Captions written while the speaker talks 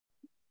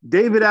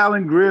David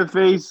Allen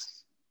Greerface,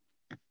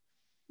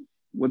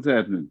 what's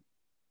happening?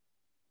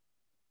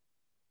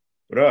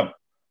 What up?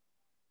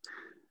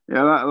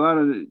 Yeah, a lot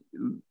of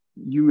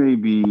you may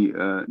be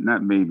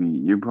not maybe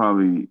you're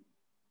probably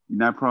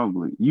not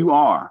probably you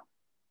are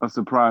a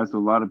surprise to a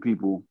lot of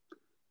people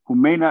who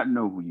may not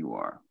know who you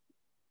are.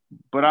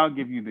 But I'll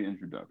give you the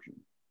introduction.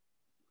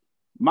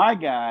 My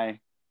guy,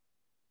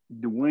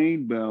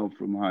 Dwayne Bell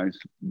from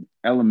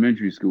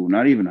elementary school,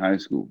 not even high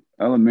school,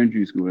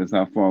 elementary school. That's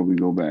how far we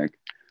go back.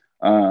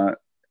 Uh,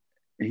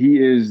 he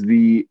is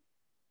the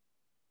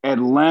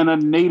Atlanta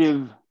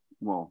native.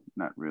 Well,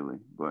 not really,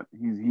 but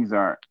he's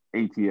our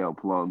ATL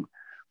plug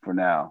for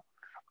now.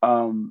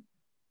 Um,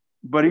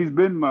 but he's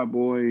been my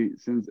boy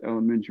since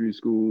elementary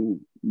school.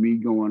 Me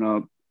going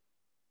up,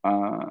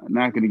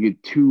 not going to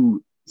get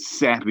too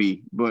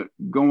sappy, but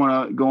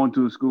going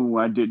to a school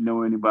where I didn't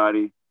know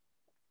anybody.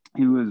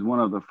 He was one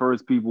of the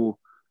first people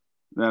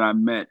that I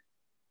met,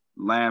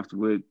 laughed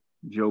with,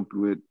 joked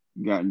with,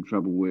 got in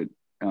trouble with,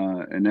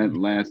 and that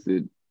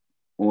lasted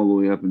all the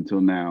way up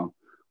until now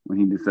when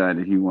he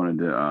decided he wanted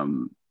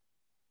to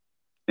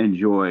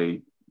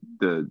enjoy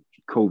the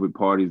COVID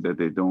parties that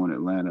they throw in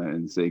Atlanta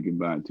and say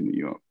goodbye to New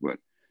York. But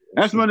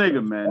that's my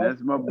nigga, man.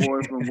 That's my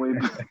boy from way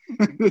back.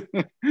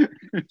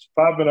 It's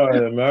popping out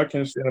here, man. I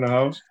can't stay in the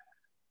house.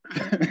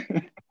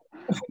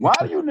 Why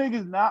do you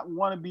niggas not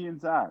want to be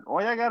inside?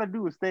 All y'all gotta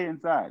do is stay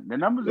inside. The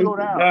numbers go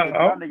down Nah, because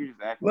y'all niggas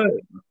just act like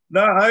look,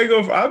 nah, I ain't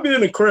gonna. I be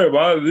in the crib.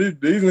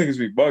 These niggas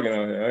be bugging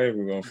out here. I ain't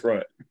even gonna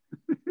front.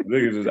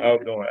 Niggas is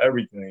out doing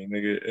everything.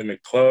 Nigga in the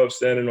club,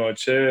 standing on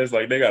chairs.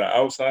 Like they got an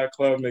outside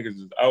club. Niggas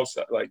is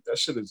outside. Like that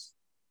shit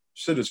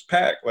is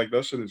packed. Like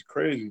that shit is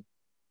crazy.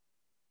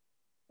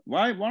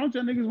 why don't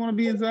y'all niggas want to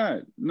be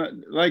inside?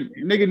 Like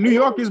nigga, New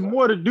York is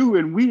more to do,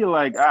 and we are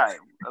like, all right,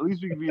 at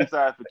least we can be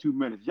inside for 2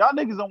 minutes. Y'all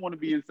niggas don't want to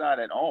be inside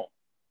at all.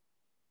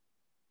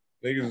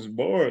 Niggas is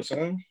bored,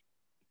 son.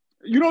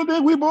 You don't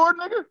think we bored,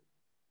 nigga?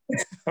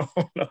 I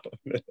don't know,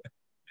 man.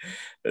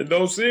 It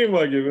don't seem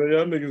like it, man.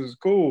 Y'all niggas is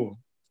cool.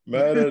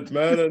 Mad at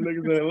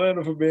niggas in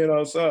Atlanta for being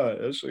outside.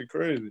 That shit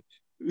crazy.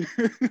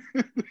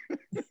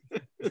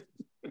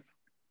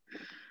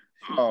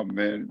 Oh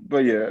man,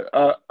 but yeah,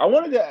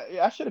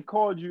 I should have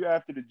called you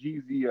after the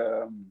Jeezy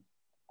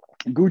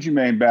Gucci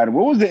Mane battle.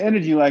 What was the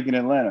energy like in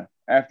Atlanta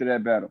after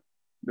that battle,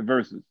 the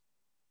verses?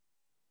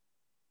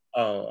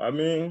 Oh, I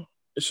mean,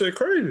 this shit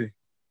crazy.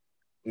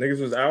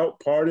 Niggas was out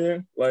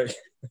partying. Like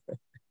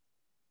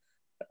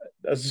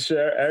that's the shit.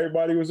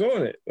 Everybody was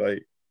on it.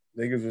 Like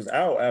niggas was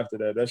out after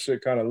that. That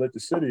shit kind of lit the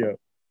city up.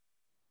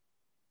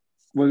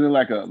 Was it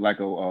like a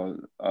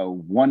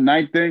one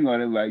night thing, or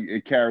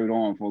it carried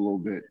on for a little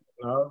bit?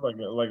 No, it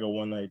was like a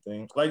one night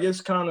thing. Like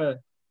it's kind of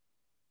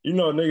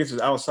niggas is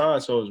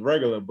outside, so it's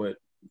regular. But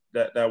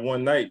that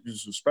one night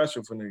just was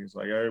special for niggas.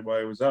 Like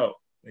everybody was out.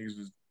 Niggas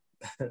was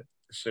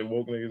shit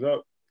woke niggas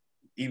up,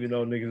 even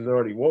though niggas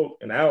already woke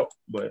and out.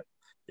 But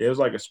yeah, it was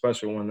like a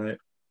special one night.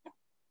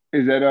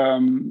 Is that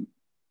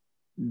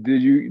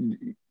did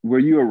you were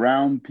you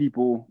around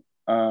people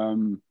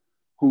who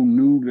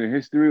knew the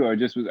history, or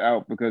just was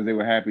out because they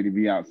were happy to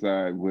be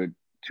outside with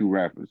two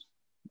rappers?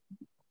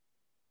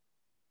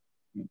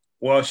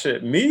 Well,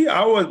 shit, me,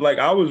 I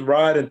was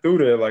riding through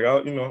there, like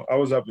I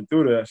was up and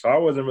through there, so I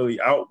wasn't really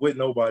out with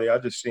nobody. I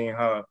just seen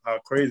how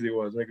crazy it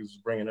was. Niggas was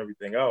bringing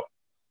everything out,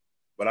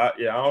 but I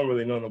don't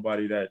really know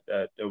nobody that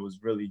was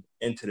really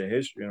into the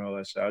history and all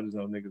that shit. I just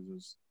know niggas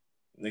was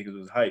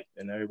hyped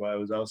and everybody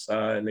was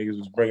outside. Niggas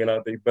was bringing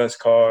out their best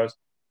cars.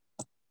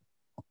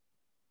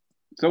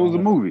 So it was a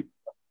Uh, movie.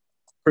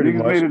 pretty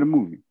Niggas made much, it a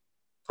movie.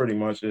 pretty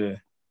much, yeah.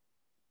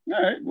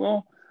 All right.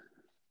 Well,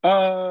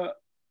 uh,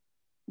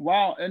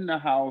 while in the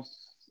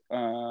house,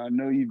 I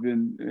know you've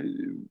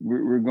been.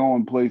 We're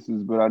going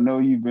places, but I know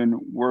you've been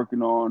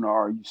working on,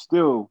 or are you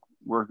still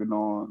working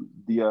on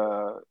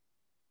the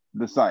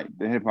site,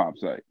 the hip hop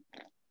site?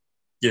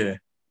 Yeah.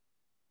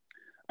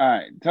 All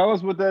right. Tell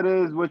us what that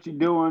is, what you're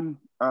doing,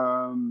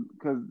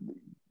 because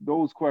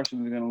those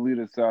questions are going to lead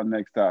us to our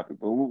next topic.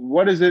 But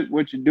what is it?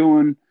 What you're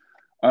doing?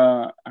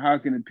 How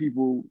can the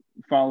people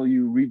follow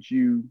you, reach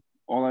you,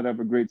 all that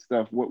other great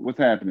stuff? What's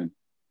happening?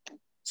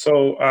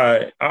 So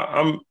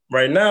I'm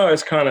right now.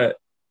 It's kind of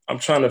I'm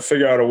trying to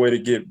figure out a way to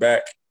get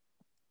back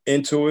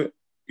into it.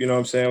 You know what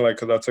I'm saying? Like,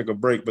 cause I took a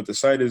break, but the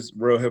site is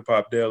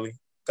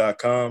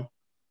realhiphopdaily.com.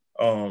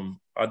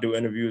 I do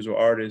interviews with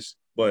artists,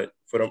 but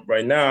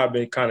right now I've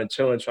been kind of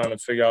chilling, trying to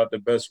figure out the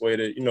best way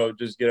to,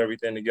 just get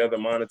everything together,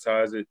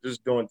 monetize it,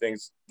 just doing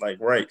things like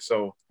right.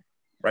 So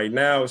right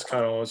now it's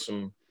kind of on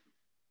some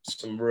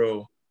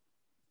real.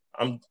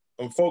 I'm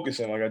I'm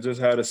focusing. Like I just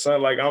had a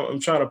son. Like I'm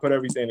trying to put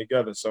everything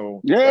together.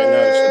 So right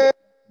now the shit.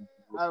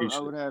 Yeah, I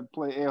would have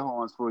play air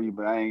horns for you,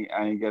 but I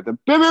ain't got the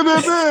bam bam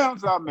bam bam.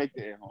 So I'll make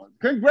the air horns.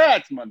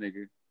 Congrats, my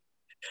nigga.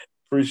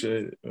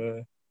 Appreciate it,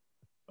 man.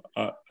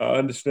 I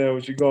understand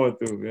what you're going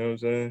through. You know what I'm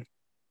saying?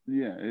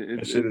 Yeah,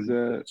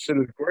 That shit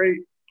is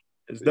great.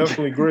 It's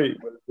definitely great,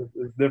 but it's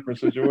a different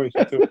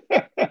situation too.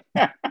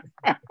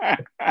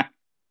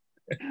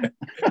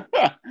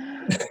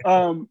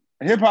 um,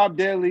 Hip Hop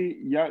Daily,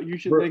 y'all, you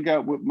should Real, link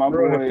up with my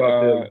real hip boy,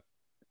 hop daily.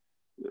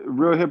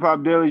 Real Hip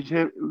Hop Daily.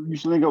 You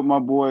should link up with my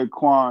boy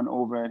Quan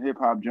over at Hip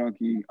Hop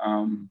Junkie.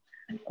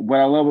 What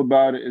I love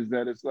about it is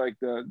that it's like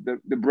the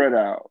bread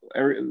out.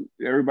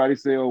 Everybody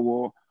say, oh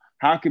well,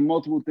 how can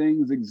multiple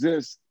things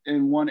exist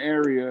in one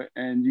area?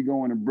 And you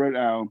go in a bread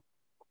aisle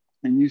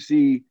and you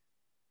see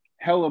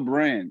hella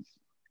brands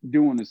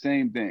doing the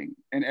same thing,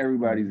 and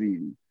everybody's Mhm.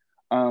 eating.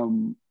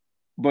 Um,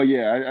 but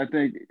yeah, I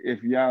think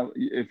if y'all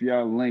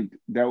linked,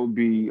 that would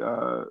be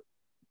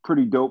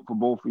pretty dope for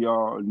both of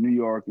y'all, New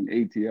York and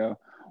ATL.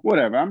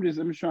 Whatever. I'm just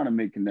trying to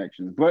make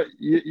connections. But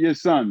your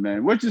son,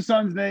 man, what's your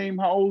son's name?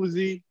 How old is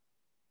he?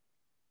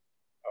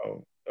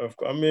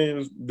 I mean,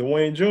 it's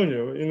Dwayne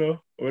Jr. You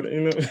know what?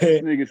 You This know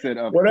nigga said,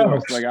 "Of what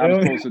course." else? Like You I'm know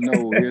supposed to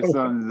know your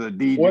son's a what?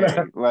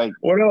 DJ. Like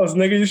What else,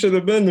 nigga? You should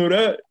have been knew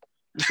that.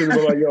 You should have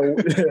been like,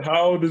 yo,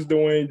 how old is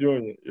Dwayne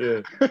Jr.?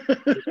 Yeah,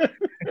 you know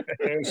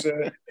what I'm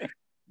saying.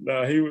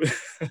 Nah, he was,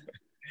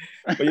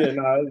 but yeah,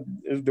 nah,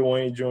 it's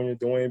Dwayne Jr.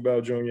 Dwayne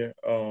Bell Jr.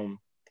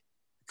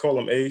 Call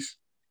him Ace.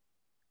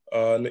 He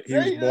was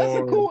hey,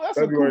 born that's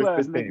a February cool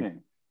ass 15th.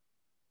 nickname.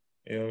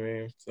 You know what I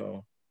mean?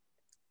 So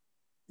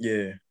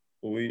yeah,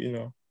 we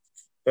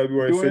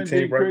February Doing 15th,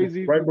 anything right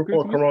crazy right for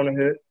before Christmas? Corona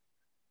hit.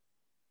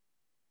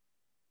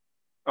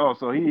 Oh,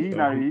 so he So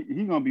not he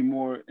gonna be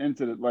more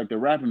into the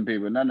wrapping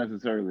paper, not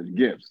necessarily the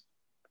gifts.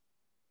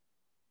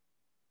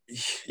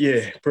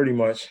 yeah, pretty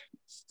much,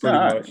 All pretty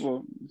right. much.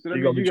 Well, so that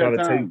He gonna means be you got trying to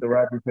take time. the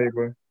wrapping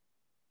paper.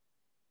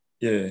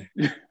 Yeah,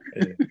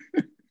 yeah.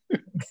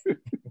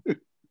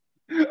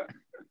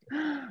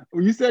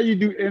 When you say you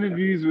do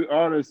interviews with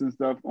artists and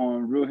stuff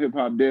on Real Hip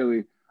Hop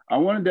Daily, I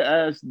wanted to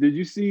ask, did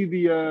you see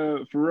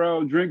the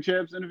Pharrell Drink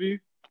Champs interview?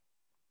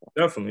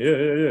 Definitely,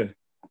 yeah.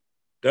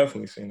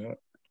 Definitely seen that.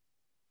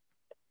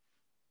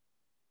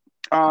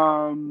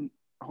 Hold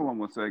on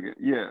one second.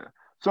 Yeah.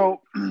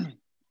 So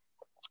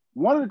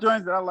one of the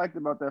joints that I liked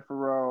about that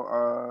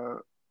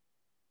Pharrell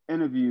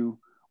interview,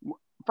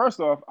 first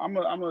off, I'm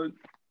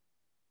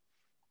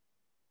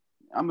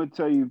gonna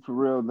tell you for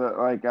real that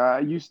like I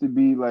used to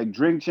be like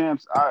Drink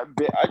Champs. I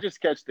just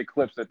catch the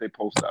clips that they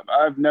post up.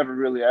 I've never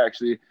really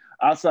actually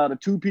outside of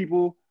two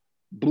people,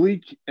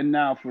 Bleak and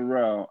now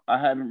Pharrell. I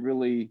haven't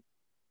really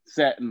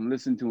sat and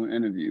listened to an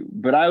interview.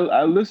 But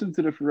I listened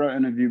to the Pharrell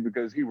interview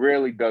because he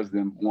rarely does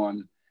them.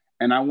 One,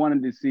 and I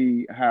wanted to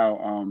see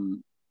how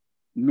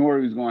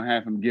Nori was gonna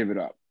have him give it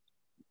up.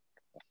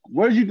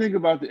 What did you think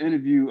about the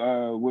interview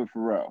with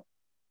Pharrell?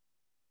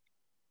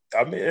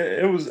 I mean,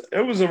 it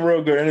was a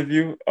real good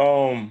interview.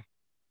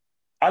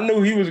 I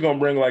knew he was gonna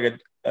bring like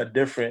a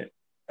different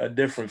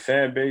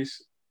fan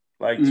base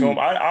like to him.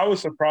 Mm. I was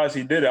surprised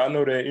he did it. I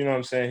know that you know what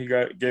I'm saying.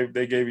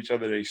 They gave each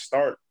other a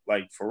start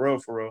like for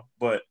real.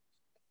 But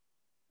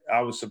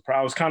I was surprised.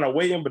 I was kind of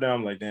waiting, but then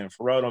I'm like, damn,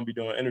 Pharrell don't be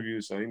doing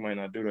interviews, so he might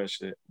not do that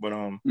shit. But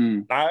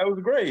Mm. nah, it was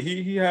great.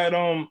 He had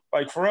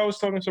like Pharrell was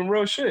talking some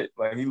real shit.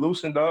 Like he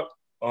loosened up.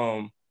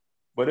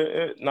 But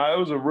it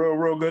was a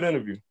real good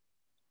interview.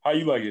 How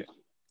you like it?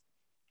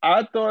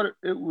 I thought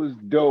it was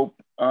dope,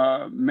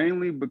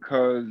 mainly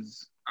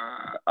because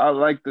I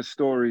like the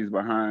stories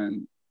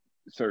behind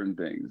certain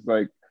things.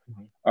 Like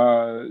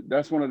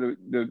that's one of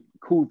the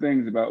cool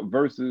things about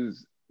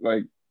verses.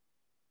 Like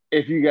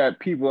if you got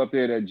people up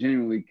there that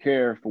genuinely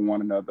care for one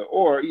another,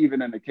 or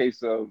even in the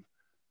case of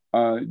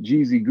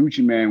Jeezy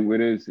Gucci Man with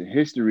his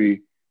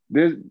history,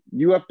 there's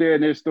you up there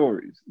in their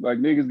stories. Like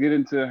niggas get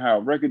into how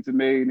records are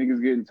made,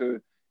 niggas get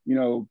into, you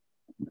know,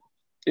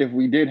 if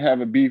we did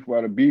have a beef,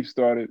 while the beef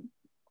started.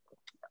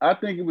 I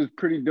think it was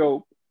pretty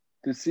dope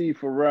to see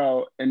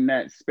Pharrell in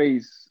that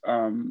space,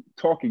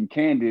 talking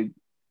candid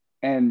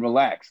and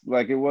relaxed.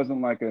 Like it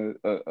wasn't like a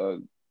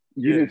you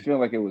Yeah, didn't feel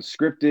like it was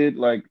scripted.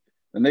 Like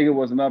the nigga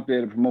wasn't up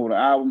there to promote an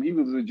album. He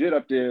was legit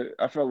up there.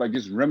 I felt like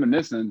just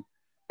reminiscing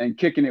and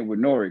kicking it with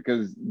Nori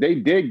because they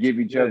did give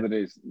each yeah,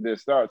 other their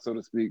start, so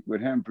to speak, with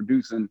him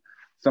producing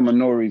some of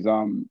Nori's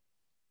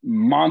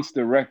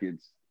monster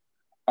records.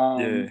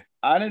 yeah.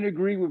 I didn't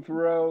agree with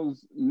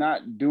Pharrell's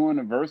not doing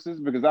the verses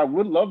because I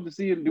would love to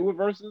see him do a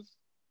verses.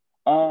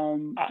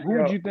 Who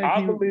would Yo, you think he?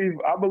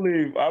 I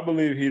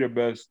believe he the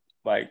best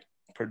like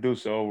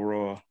producer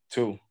overall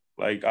too.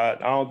 Like I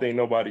don't think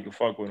nobody can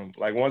fuck with him.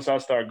 Like once I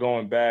start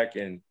going back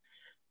and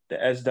the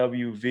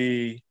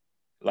SWV,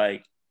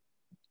 like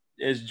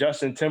it's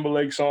Justin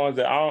Timberlake songs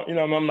that I don't,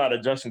 I'm not a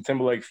Justin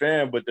Timberlake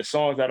fan, but the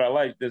songs that I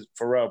like, this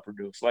Pharrell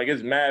produced. Like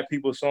it's mad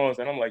people songs,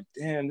 and I'm like,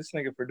 damn, this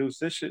nigga produced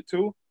this shit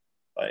too.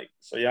 Like,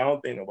 so yeah, I don't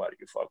think nobody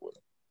can fuck with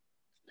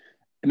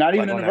him. Not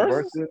even Like in on the that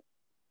verse, verses.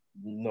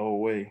 no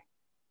way.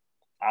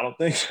 I don't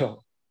think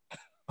so.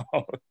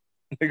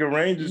 Nigga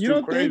range is You too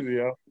don't think? crazy,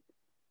 yo.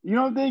 You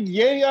don't think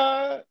Ye's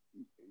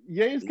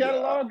Nah,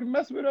 catalog can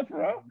mess with a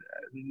Pharrell?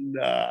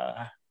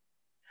 nah,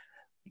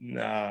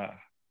 nah,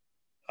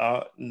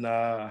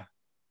 nah.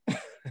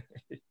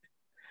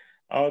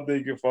 I don't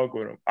think you can fuck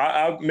with him.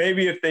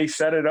 Maybe if they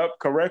set it up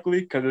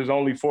correctly, because there's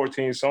only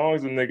 14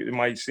 songs, and it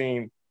might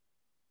seem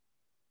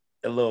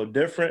a little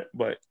different.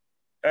 But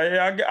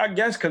I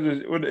guess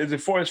because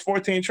it's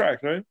 14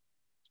 tracks, right?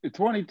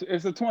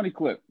 It's a 20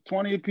 clip,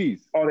 20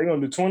 apiece. Oh, they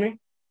gonna do 20?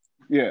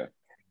 Yeah,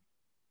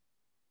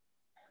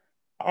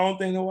 I don't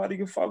think nobody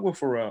can fuck with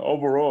Pharrell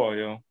overall,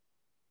 yo.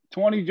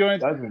 20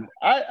 joints. That's been,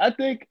 I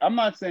think I'm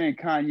not saying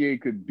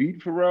Kanye could beat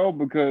Pharrell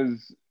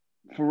because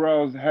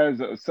Pharrell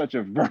has such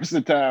a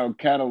versatile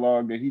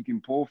catalog that he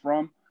can pull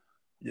from.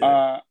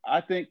 yeah,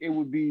 I think it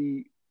would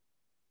be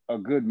a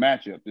good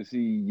matchup to see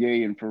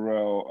Ye and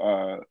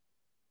Pharrell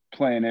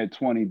playing their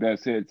 20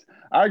 best hits.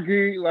 I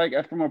agree. Like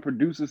from a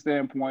producer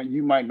standpoint,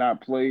 you might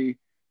not play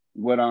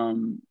what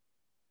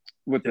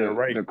yeah,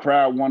 right. the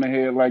crowd want to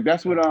hear. Like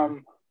that's what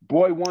Mhm.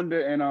 Boy Wonder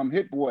and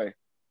Hit Boy.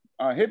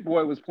 Hit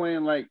Boy was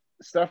playing like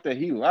stuff that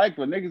he liked,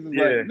 but niggas is like,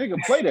 Yeah,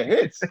 nigga, play the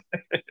hits.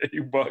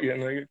 you bugging,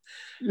 nigga.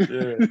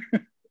 Yeah,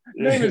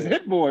 Name is yeah,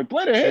 Hit Boy.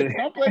 Play the hits.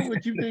 yeah, Don't play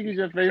what you think is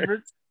your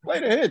favorite. Play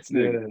the hits,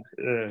 nigga.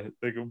 yeah, yeah.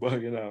 Nigga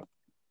bugging out.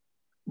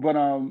 But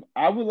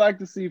I would like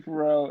to see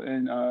Pharrell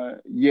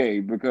and Ye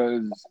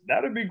because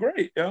That'd be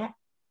great, yo.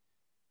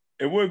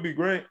 It would be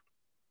great.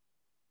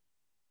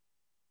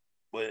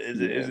 But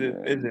yeah, is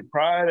man. it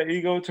pride or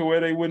ego to where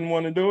they wouldn't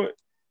want to do it?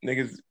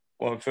 Niggas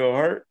want to feel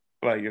hurt,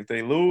 like if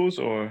they lose,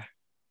 or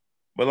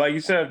but like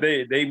you said,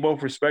 they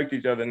both respect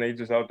each other and they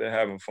just out there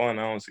having fun.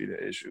 I don't see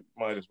the issue.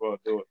 Might as well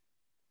do it.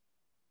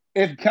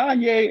 If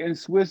Kanye and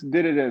Swiss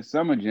did it at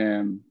Summer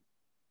Jam,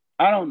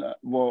 I don't know.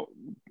 Well,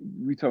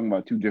 we talking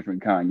about two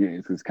different Kanyes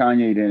because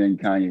Kanye then and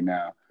Kanye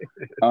now.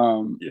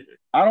 Um, Yeah,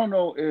 I don't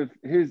know if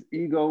his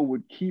ego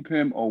would keep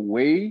him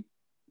away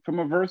from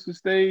a versus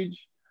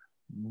stage,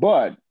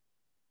 but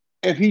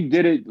if he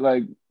did it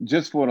like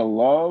just for the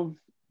love,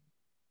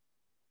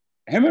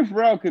 him and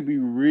Pharrell could be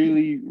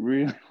really,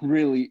 really,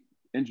 really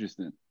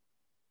interesting.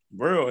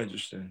 real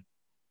interesting.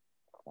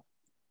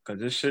 Cause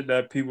this shit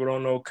that people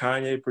don't know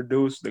Kanye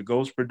produced, the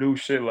Ghost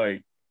produced shit,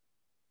 like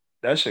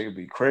that shit could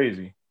be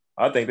crazy.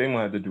 I think they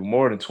might have to do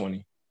more than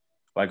 20.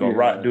 Like a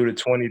rock Yeah, do the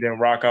 20, then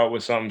rock out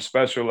with something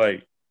special.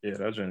 Like, yeah,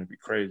 that's gonna be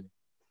crazy.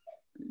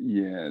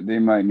 yeah, they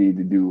might need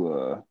to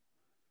do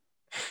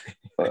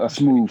a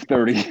smooth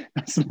 30,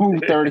 a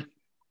smooth 30.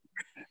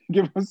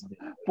 Give us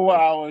 4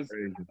 hours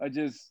Crazy. of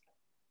just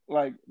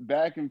like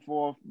back and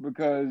forth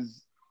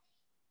because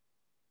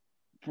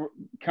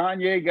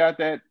Kanye got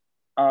that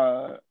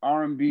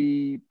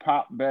R&B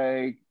pop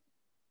bag.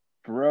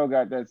 Pharrell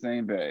got that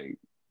same bag.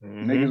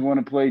 Niggas Mm-hmm.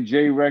 want to play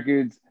J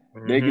records,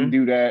 they can Mm-hmm.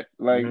 do that.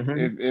 Like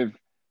Mm-hmm. if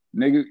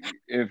nigga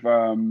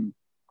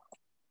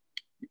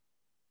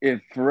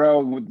if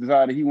Pharrell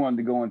decided he wanted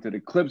to go into the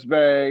Clips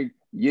bag,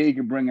 Ye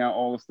could bring out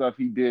all the stuff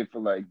he did for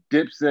like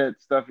Dipset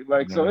stuff.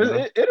 Like so,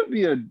 Uh-huh. it'll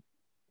be a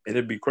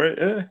It'd be great.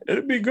 Yeah,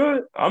 it'd be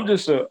good. I'm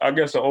just I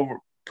guess, a over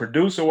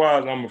producer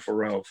wise, I'm a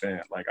Pharrell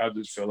fan. Like, I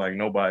just feel like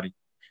nobody,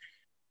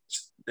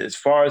 as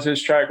far as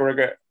his track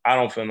record, I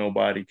don't feel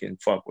nobody can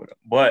fuck with him.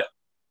 But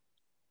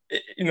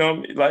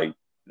like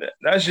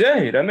that's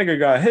Jay. That nigga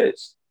got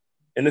hits,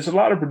 and there's a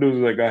lot of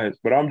producers that got hits.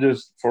 But I'm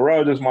just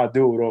Pharrell, just my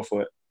dude off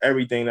of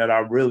everything that I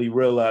really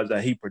realized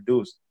that he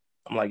produced.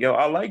 I'm like, yo,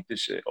 I like this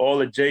shit. All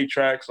the J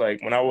tracks,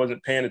 like when I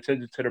wasn't paying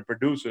attention to the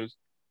producers,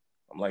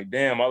 I'm like,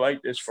 damn, I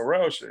like this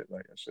Pharrell shit.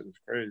 Like, that shit is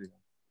crazy.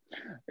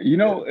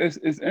 Yeah. it's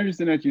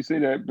interesting that you say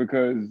that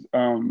because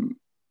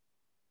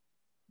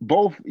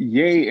both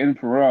Ye and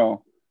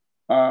Pharrell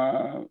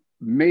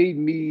made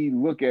me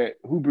look at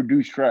who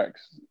produced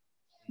tracks.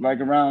 Like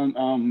around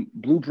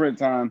Blueprint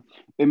time,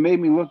 it made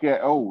me look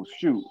at, oh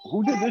shoot,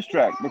 who did this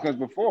track? Because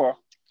before,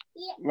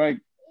 like,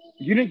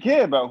 you didn't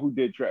care about who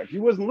did tracks.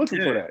 You wasn't looking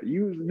for Yeah. that.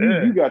 You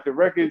Yeah. got the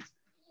records.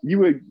 You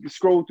would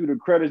scroll through the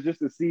credits just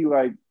to see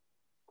like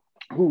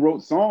who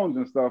wrote songs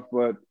and stuff.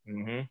 But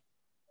Mm-hmm.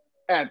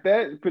 at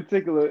that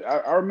particular,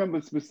 I remember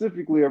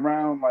specifically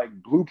around like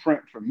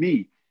Blueprint for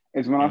me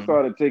is when I Mm-hmm.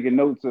 started taking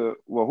notes of,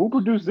 well, who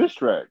produced this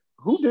track?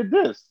 Who did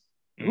this?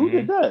 Who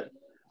did Mm-hmm. that?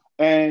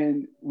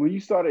 And when you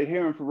started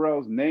hearing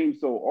Pharrell's name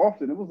so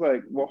often, it was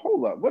like, well,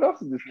 hold up, what else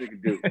did this nigga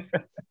do?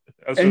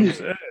 That's what And I'm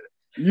saying.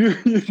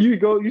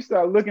 you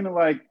start looking at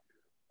like,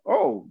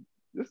 oh,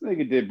 this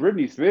nigga did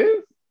Britney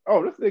Spears.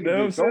 Oh, this You nigga know what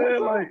I'm did so and saying?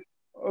 so. Like,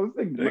 Oh, this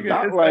nigga nigga,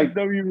 Madonna. it's Like,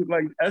 SW.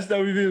 Like,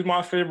 SWV is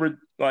my favorite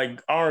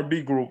like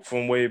R&B group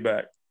from way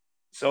back.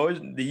 So it's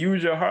the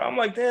Use Your Heart. I'm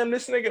like, damn,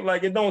 this nigga,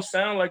 like, it don't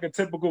sound like a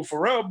typical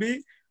Pharrell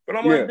beat, but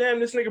I'm like, yeah, damn,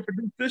 this nigga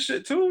produced this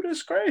shit too.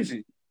 That's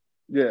crazy.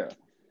 yeah,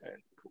 Man,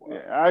 yeah.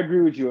 wow. I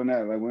agree with you on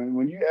that. Like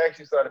when you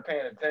actually started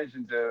paying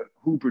attention to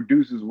who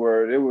producers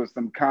were, there was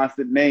some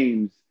constant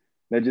names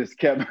that just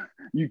kept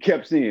you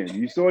kept seeing.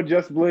 You saw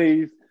Just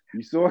Blaze,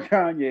 you saw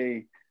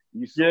Kanye,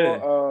 you Yeah,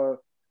 saw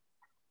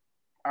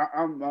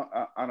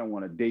I don't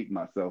want to date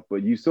myself,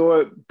 but you saw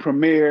it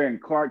Premier and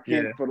Clark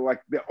yeah, Kent for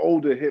like the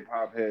older hip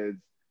hop heads.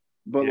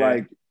 But yeah.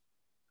 like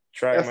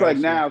that's like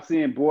Trackmasters, now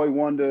seeing Boy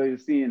Wonder, you're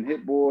seeing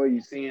Hit Boy,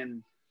 you're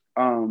seeing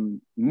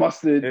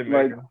Mustard,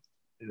 like Hitmaker.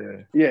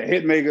 Yeah, yeah,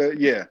 Hitmaker,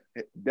 yeah.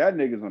 That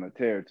nigga's on a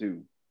tear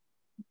too,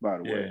 by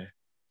the way.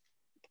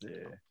 yeah, yeah,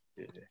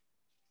 yeah. It's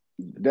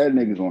That crazy.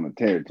 nigga's on a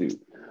tear too.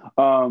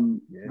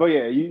 Yeah. But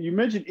yeah, you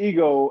mentioned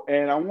ego,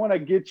 and I want to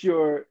get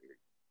your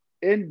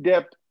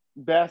in-depth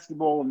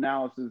basketball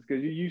analysis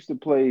because you used to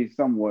play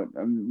somewhat.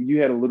 I mean,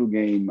 you had a little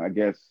game, I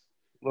guess,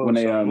 when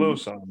they little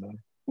something, man.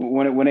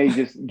 when they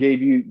just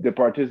gave you the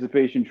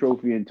participation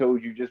trophy and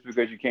told you just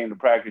because you came to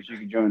practice you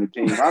could join the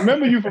team. I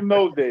remember you from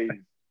those days.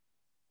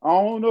 I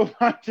don't know if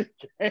I just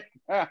came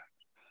out.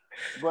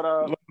 But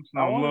I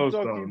want to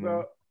talk to you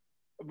Man.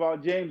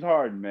 about James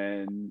Harden,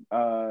 man.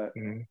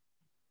 Mm-hmm.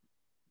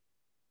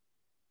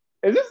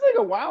 Is this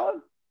nigga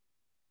wild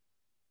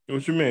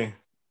What you mean?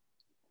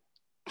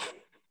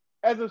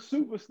 as a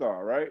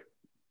superstar, right?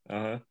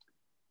 Uh-huh.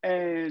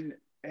 And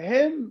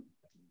him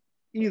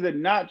either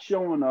not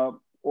showing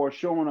up or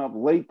showing up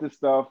late to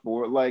stuff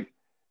or like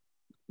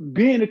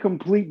being a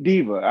complete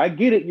diva. I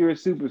get it, you're a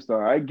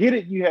superstar. I get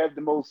it, you have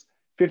the most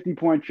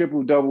 50-point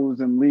triple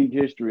doubles in league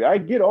history. I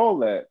get all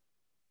that.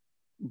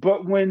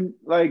 But when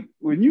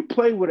you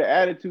play with an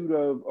attitude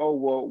of, oh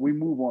well, we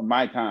move on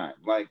my time,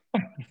 like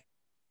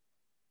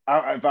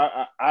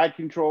I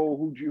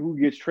control who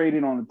gets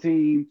traded on the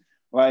team,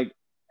 like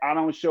I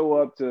don't show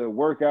up to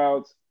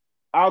workouts.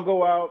 I'll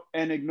go out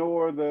and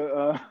ignore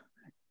the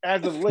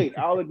as of late,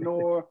 I'll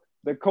ignore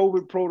the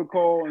COVID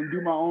protocol and do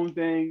my own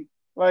thing.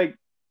 Like,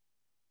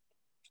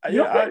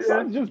 you don't think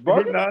son's just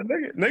bugging? Nah,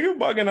 nigga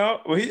bugging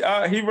out. Well,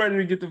 he ready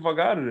to get the fuck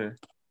out of there.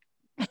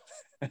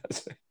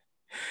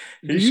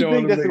 Do you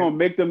think that's gonna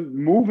make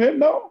them move him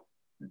though?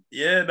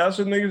 Yeah, that's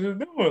what niggas is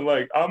doing.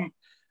 Like I'm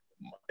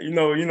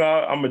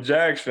a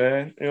Jags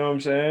fan. You know what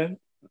I'm saying?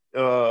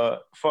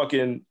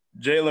 Fucking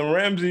Jalen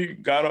Ramsey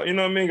got on. You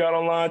know what I mean? Got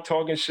online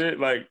talking shit.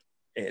 Like,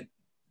 and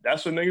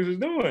that's what niggas is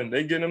doing.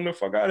 They getting him the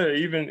fuck out of there.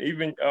 Even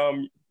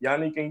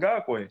Yannick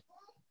Ngakoue.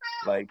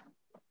 Like,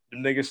 the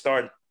niggas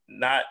start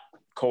not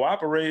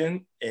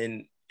cooperating,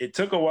 and it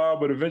took a while,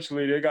 but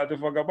eventually they got the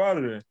fuck up out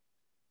of there.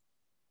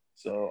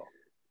 So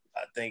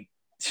I think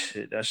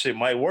that shit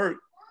might work.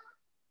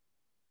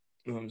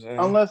 You know what I'm saying?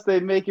 Unless they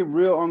make it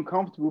real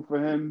uncomfortable for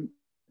him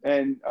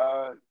and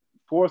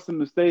force him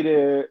to stay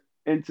there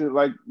into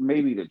like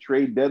maybe the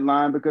trade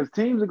deadline, because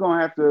teams are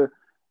gonna have to.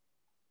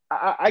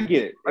 I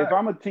get it. If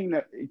I'm a team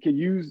that can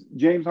use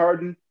James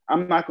Harden,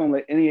 I'm not gonna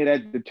let any of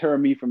that deter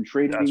me from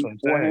trading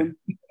for him.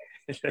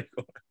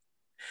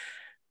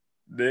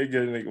 They're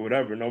getting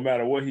whatever, no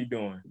matter what he's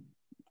doing.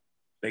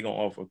 They gonna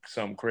offer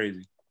something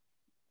crazy.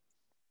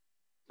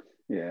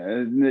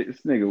 Yeah,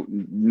 this nigga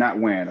not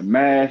wearing a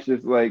mask.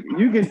 Just like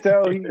you can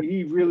tell,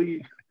 he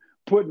really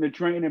putting the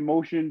train in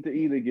motion to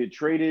either get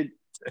traded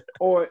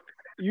or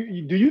do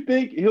you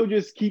think he'll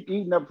just keep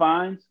eating up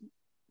fines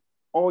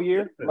all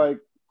year? Yeah. Like,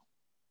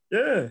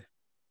 yeah,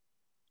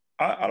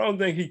 I don't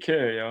think he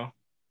care, yo.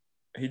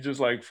 He just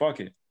like, fuck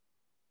it.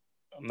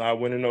 I'm not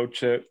winning no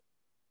chip.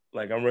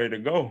 Like, I'm ready to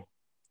go.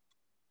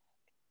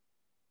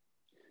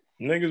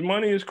 Niggas'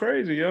 money is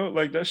crazy, yo.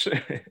 Like, that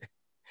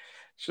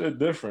shit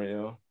different,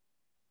 yo.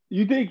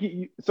 You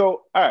think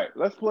so? All right,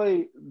 let's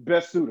play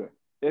best suitor.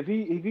 If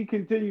he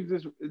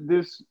continues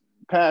this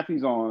path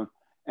he's on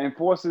and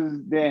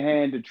forces their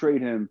hand to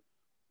trade him,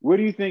 where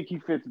do you think he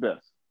fits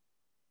best,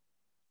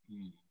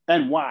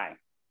 and why?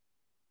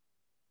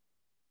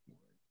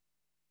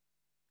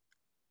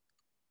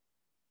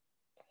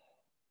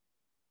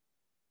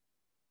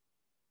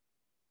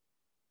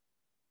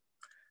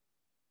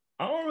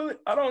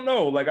 I don't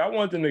know. Like, I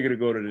want the nigga to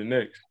go to the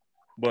Knicks,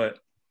 but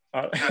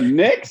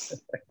Knicks?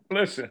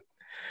 Listen.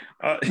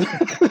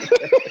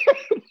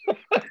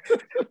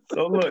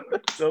 So look,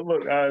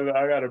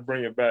 I gotta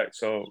bring it back.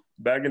 So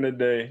back in the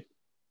day,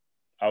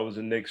 I was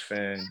a Knicks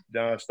fan.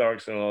 John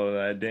Starks and all of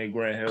that. Then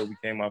Grant Hill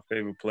became my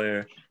favorite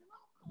player.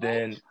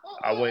 Then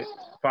I went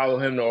follow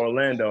him to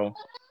Orlando.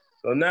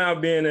 So now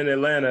being in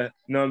Atlanta,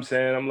 you know what I'm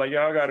saying? I'm like,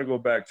 y'all gotta go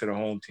back to the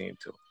home team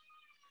too.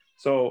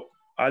 So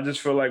I just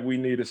feel like we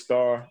need a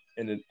star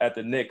at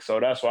the Knicks. So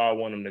that's why I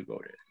want him to go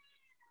there.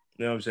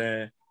 You know what I'm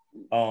saying?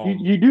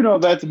 You do know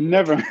that's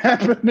never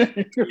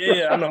happening.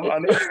 Yeah, I know. I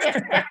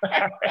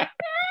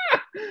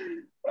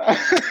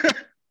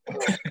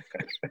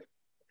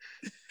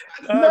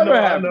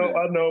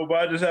know, but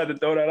I just had to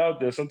throw that out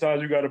there.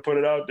 Sometimes you got to put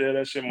it out there.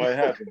 That shit might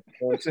happen.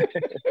 You know what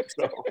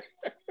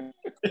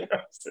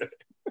I'm saying?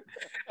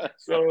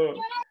 So,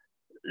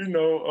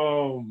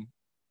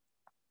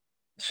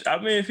 I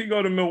mean, if he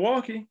go to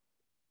Milwaukee,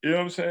 you know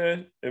what I'm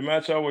saying? They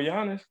match up with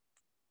Giannis.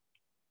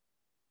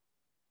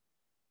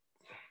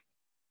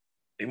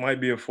 It might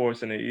be a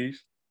force in the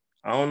East.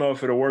 I don't know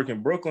if it'll work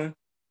in Brooklyn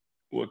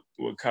with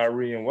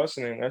Kyrie and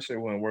Weston. That shit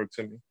wouldn't work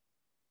to me.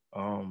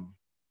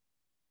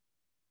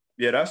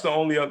 Yeah, that's the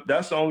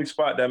only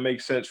spot that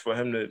makes sense for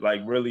him to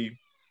like really,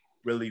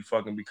 really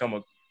fucking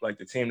become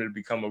the team to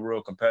become a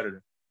real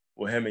competitor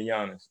with him and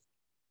Giannis.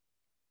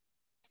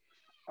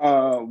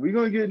 We're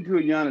gonna get into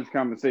a Giannis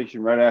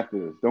conversation right after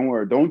this. Don't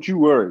worry, don't you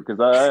worry, because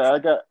I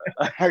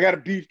got a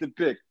beef to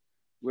pick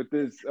with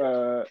this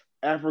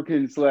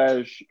African /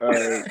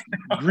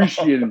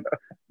 Grecian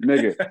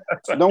nigga.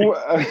 Don't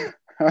worry,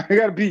 I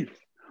got a beef,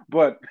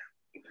 but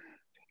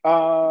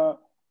I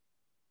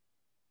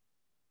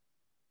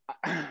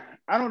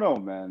don't know,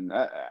 man.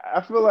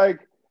 I feel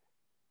like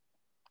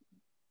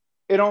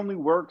it only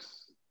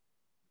works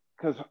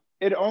because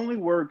it only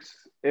works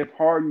if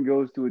Harden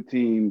goes to a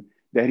team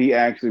that he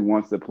actually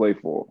wants to play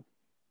for,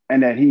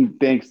 and that he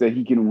thinks that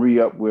he can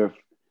re-up with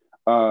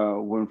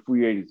when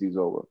free agency is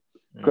over.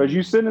 Because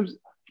you send him,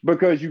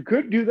 because you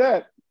could do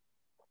that.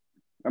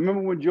 I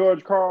remember when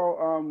George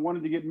Karl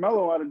wanted to get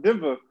Melo out of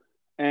Denver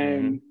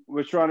and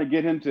was trying to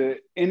get him to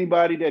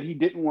anybody that he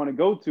didn't want to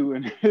go to,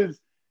 and his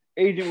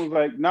agent was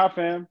like, "Nah,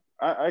 fam,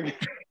 I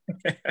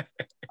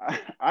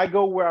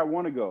go where I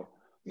want to go."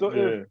 So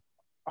if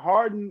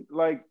Harden,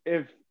 like,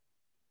 if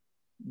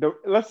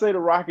let's say the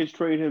Rockets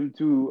trade him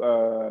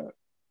to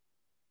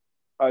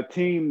a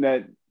team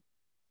that,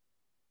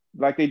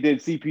 like they did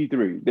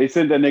CP3, they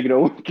sent that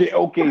nigga to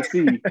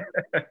OKC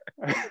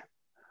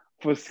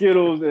for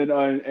Skittles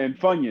and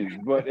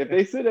Funyuns. But if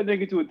they send that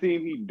nigga to a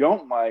team he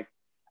don't like,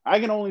 I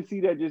can only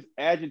see that just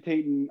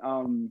agitating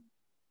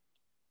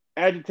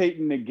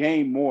the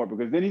game more,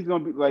 because then he's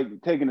gonna be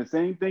like taking the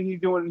same thing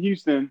he's doing in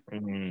Houston,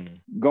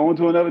 going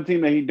to another team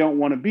that he don't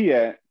want to be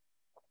at,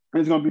 and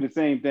it's gonna be the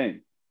same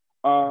thing.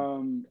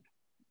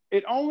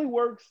 It only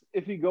works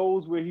if he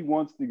goes where he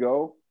wants to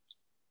go,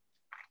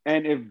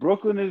 and if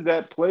Brooklyn is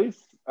that place,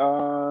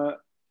 one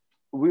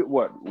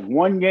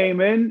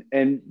game in,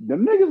 and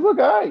them niggas look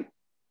all right.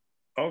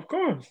 Of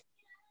course.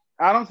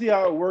 I don't see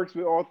how it works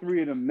with all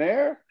three of them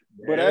there,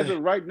 but as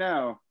of right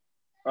now,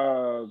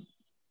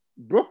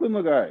 Brooklyn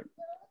look all right.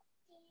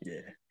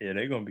 Yeah,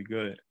 they're gonna be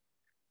good.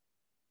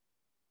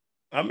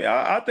 I mean,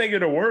 I think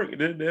it'll work.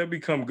 They'll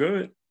become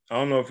good. I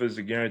don't know if it's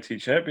a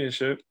guaranteed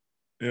championship,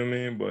 you know what I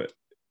mean, but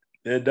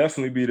they'll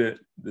definitely be the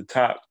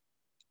top.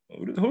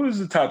 Who is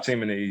the top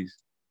team in the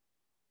East?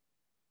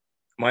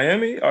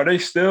 Miami? Are they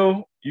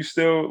still? You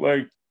still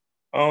like?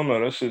 I don't know.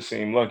 That should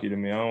seem lucky to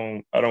me.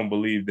 I don't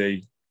believe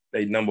they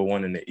number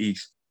one in the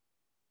East.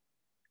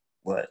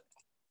 But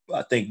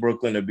I think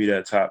Brooklyn will be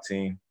that top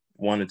team,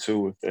 1 or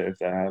 2 if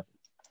that happens.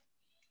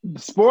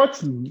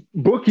 Sports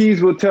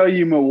bookies will tell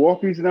you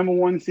Milwaukee's number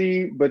 1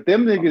 seed, but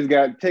them niggas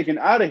got taken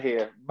out of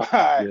here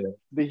by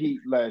the Heat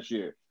last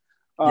year.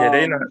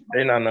 Yeah,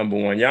 they not number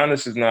 1.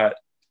 Giannis is not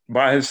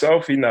by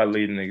himself. He's not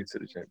leading niggas to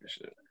the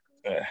championship.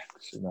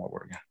 It's not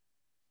working.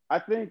 I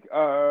think.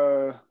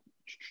 All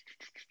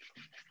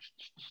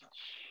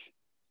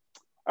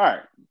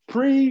right,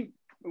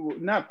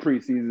 not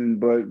preseason,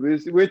 but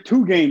we're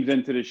 2 games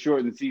into the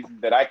shortened season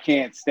that I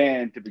can't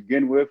stand to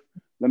begin with.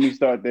 Let me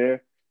start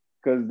there,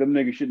 because them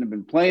niggas shouldn't have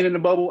been playing in the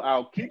bubble.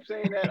 I'll keep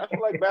saying that. I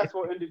feel like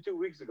basketball ended 2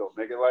 weeks ago,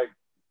 nigga. Like,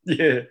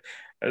 yeah,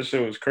 that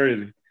shit was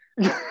crazy.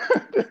 If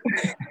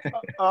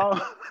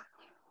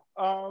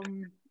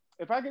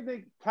I could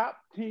think top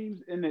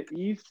teams in the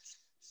East,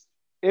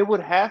 it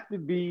would have to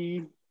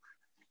be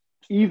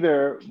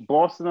either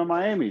Boston or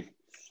Miami,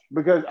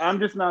 because I'm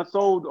just not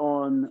sold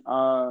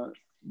on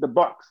the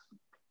Bucks.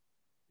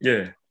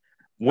 Yeah.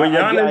 When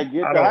Giannis, I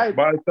get the hype.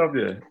 By himself,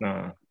 yeah.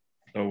 Nah,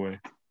 no way.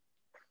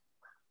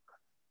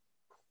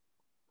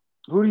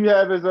 Who do you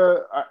have as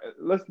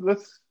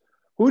let's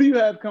who do you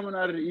have coming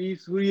out of the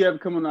East? Who do you have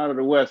coming out of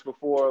the West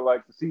before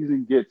like the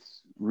season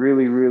gets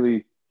really,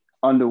 really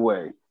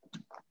underway?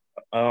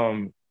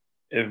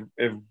 If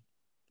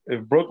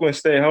Brooklyn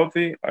stay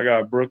healthy, I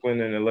got Brooklyn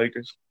and the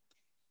Lakers.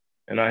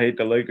 And I hate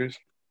the Lakers,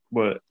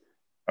 but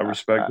I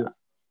respect it.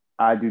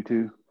 I do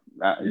too.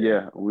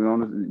 Yeah,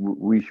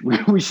 we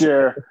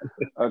share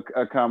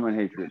a common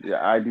hatred.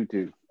 Yeah, I do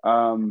too.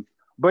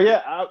 But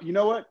yeah, you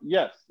know what?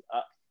 Yes,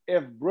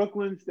 if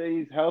Brooklyn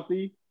stays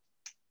healthy,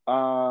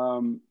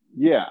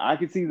 yeah, I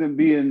could see them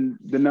being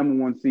the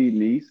number 1 seed in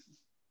the East.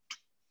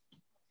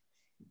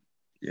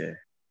 Yeah.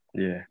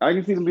 I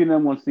can see them being the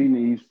number 1 seed in the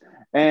East.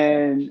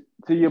 And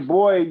to your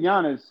boy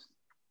Giannis,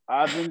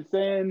 I've been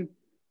saying,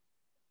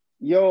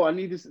 yo, I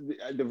need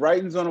the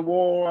writings on the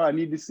wall. I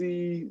need to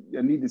see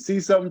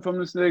something from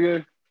this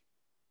nigga.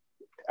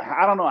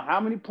 I don't know how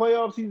many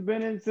playoffs he's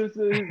been in since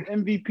his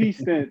MVP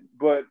stint,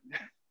 but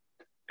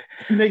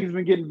niggas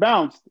been getting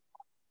bounced.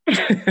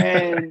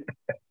 And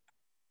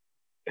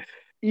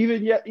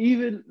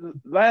even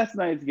last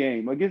night's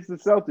game against the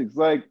Celtics,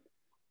 like,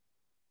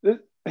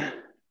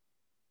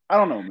 I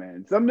don't know,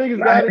 man. Some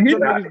niggas got it, some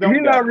niggas don't.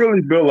 He's not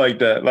really built like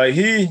that. Like,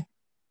 he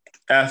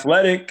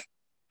athletic.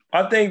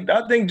 I think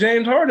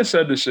James Harden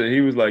said this shit. He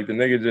was like, the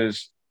nigga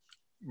just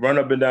run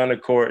up and down the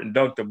court and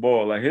dunk the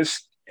ball. Like, his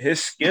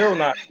skill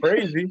not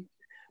crazy.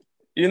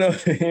 You know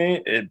what I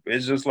mean?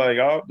 It's just like,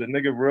 oh, the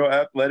nigga real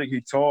athletic, he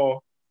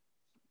tall,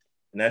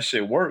 and that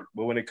shit work.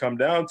 But when it come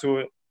down to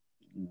it,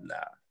 nah.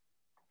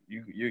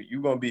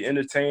 You gonna be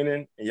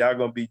entertaining and y'all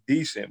gonna be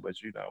decent,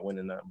 but you're not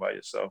winning nothing by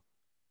yourself.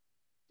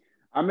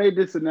 I made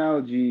this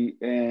analogy,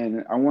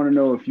 and I want to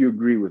know if you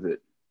agree with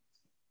it.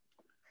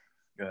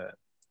 Go ahead.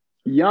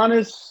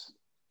 Giannis,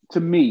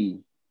 to me,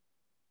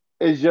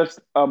 is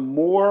just a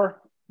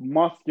more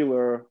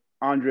muscular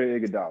Andre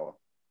Iguodala.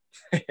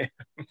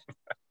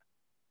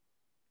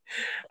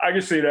 I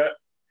can see that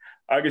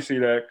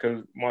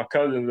because my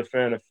cousin's a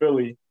fan of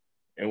Philly,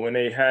 and when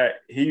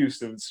he used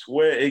to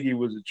swear Iggy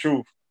was the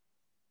truth.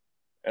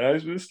 And I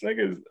was just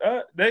niggas,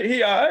 like that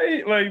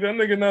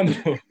nigga not.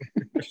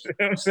 You know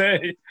what I'm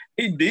saying?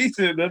 He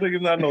decent. That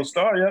nigga's not no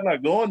star. Y'all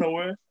not going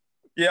nowhere.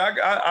 Yeah,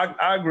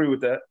 I agree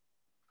with that.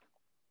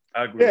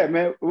 I agree. Yeah,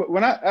 man.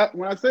 When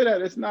I say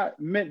that, it's not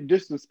meant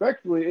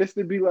disrespectfully. It's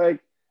to be like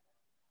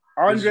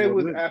Andre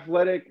was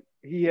athletic.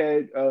 He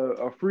had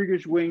a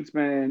freakish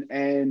wingspan,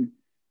 and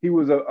he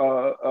was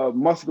a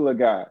muscular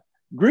guy.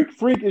 Greek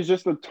Freak is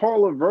just a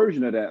taller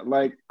version of that.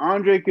 Like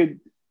Andre could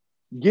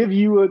give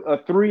you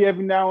a three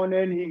every now and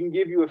then. He can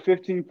give you a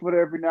 15-foot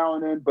every now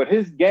and then. But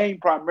his game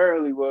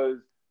primarily was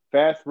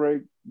fast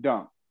break,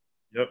 dunk.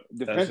 Yep.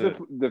 Defensive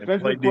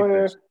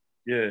player.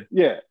 Yeah.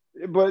 Yeah.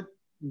 But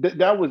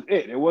that was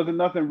it. It wasn't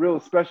nothing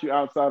real special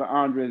outside of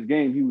Andre's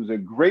game. He was a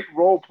great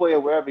role player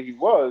wherever he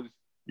was.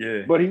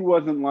 Yeah. But he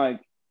wasn't like,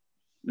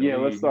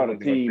 let's start a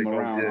team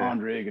around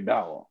Andre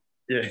Iguodala.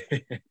 Yeah.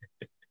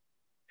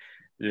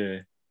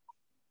 Yeah.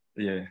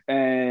 Yeah.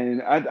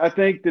 And I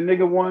think the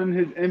nigga won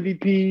his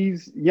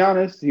MVPs,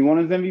 Giannis. He won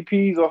his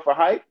MVPs off of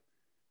hype.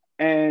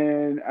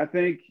 And I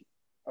think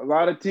a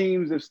lot of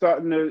teams are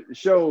starting to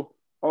show,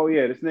 oh,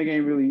 yeah, this nigga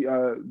ain't really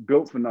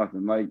built for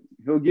nothing. Like,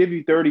 he'll give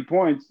you 30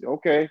 points.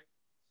 Okay.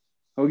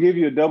 He'll give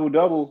you a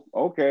double-double.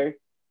 Okay.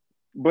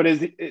 But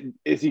is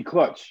he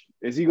clutch?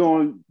 Is he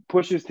going to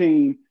push his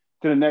team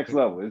to the next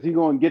level? Is he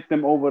going to get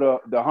them over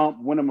the hump,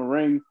 win them a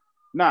ring?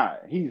 Nah,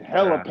 he's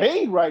hella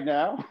paid right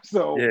now.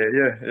 So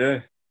Yeah.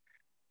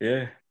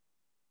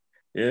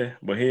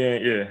 But he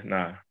ain't.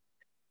 Nah.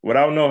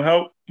 Without no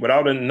help,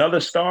 without another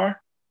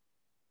star,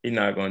 he's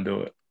not gonna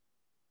do it.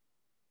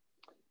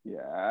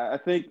 Yeah, I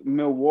think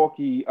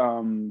Milwaukee.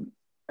 And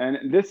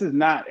this is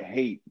not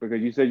hate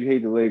because you said you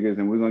hate the Lakers,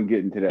 and we're gonna get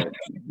into that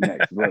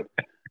next. But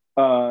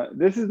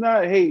this is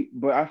not hate,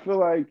 but I feel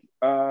like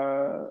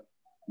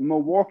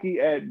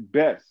Milwaukee at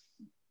best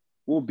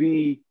will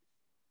be.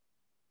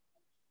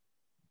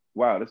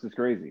 Wow, this is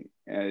crazy.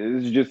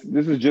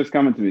 This is just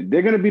coming to me.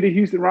 They're going to be the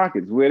Houston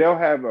Rockets, where they'll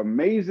have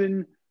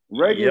amazing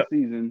regular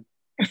season,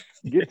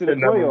 get to the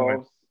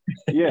playoffs.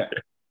 Yeah.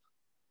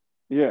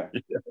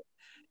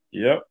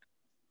 Yep.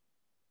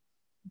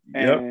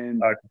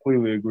 And I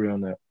completely agree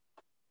on that.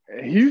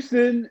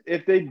 Houston,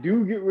 if they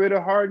do get rid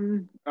of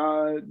Harden,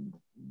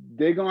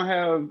 they're going to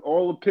have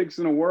all the picks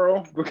in the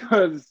world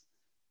because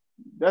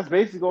that's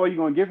basically all you're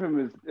going to give him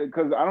is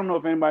because I don't know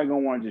if anybody's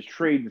going to want to just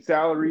trade the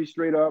salary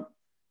straight up.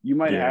 You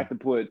might have to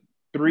put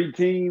 3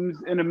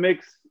 teams in a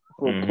mix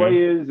for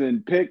players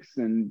and picks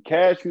and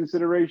cash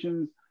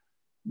considerations.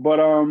 But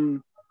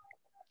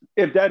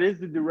if that is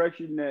the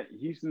direction that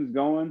Houston's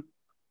going,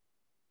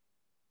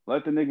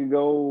 let the nigga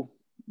go,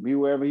 be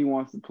wherever he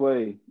wants to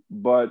play.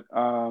 But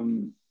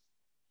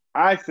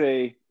I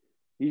say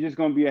he's just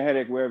going to be a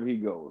headache wherever he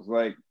goes.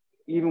 Like,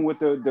 even with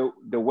the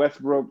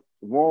Westbrook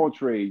Wall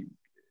trade,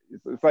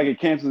 it's like it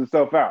cancels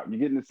itself out. You're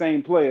getting the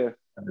same player,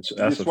 that's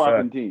just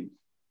swapping teams.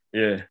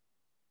 Yeah.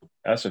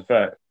 That's a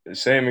fact. The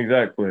same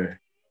exact player.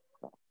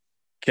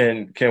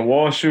 Can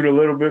Wall shoot a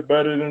little bit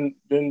better than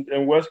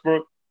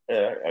Westbrook?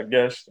 Yeah, I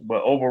guess.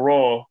 But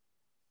overall,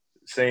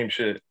 same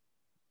shit.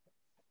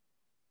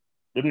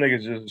 Them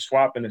niggas just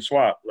swapping and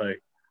swap.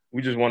 Like,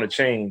 we just want to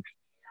change.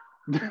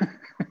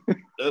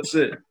 That's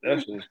it.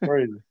 That's just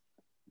crazy.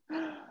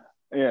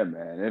 Yeah,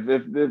 man. If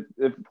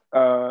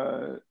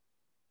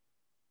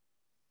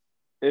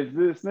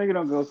this nigga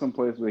don't go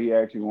someplace where he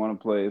actually want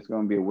to play, it's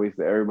going to be a waste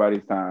of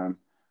everybody's time.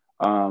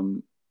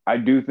 I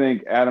do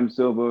think Adam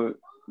Silver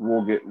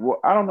will get. Well,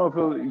 I don't know if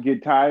he'll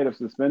get tired of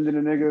suspending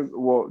a nigga.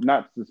 Well,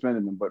 not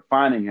suspending him, but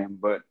fining him.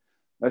 But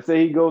let's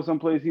say he goes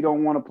someplace he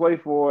don't want to play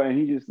for, and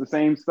he just the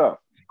same stuff.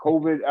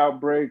 COVID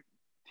outbreak,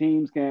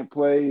 teams can't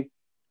play,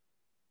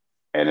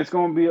 and it's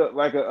going to be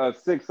like a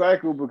sick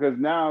cycle because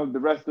now the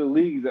rest of the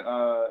league's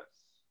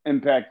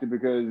impacted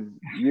because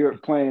you're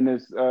playing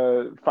this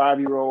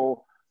 5-year-old.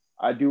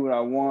 I do what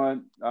I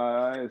want.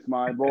 It's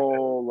my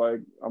ball.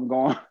 Like I'm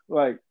going.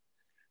 Like,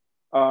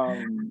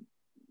 yeah.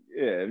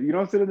 If you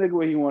don't sit a nigga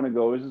where he want to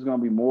go, it's just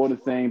gonna be more the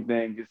same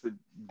thing, just a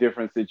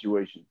different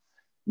situation.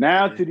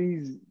 Now to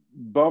these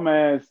bum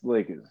ass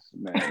Lakers,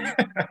 man.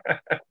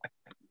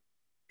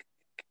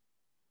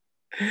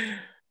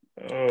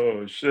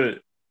 Oh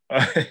shit!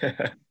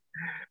 Fucking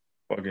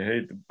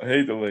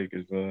hate the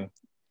Lakers, man.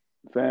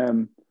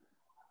 Fam,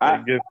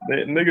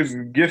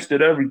 niggas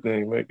gifted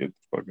everything. Like, get the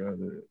fuck out of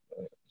there.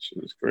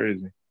 Shit is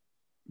crazy.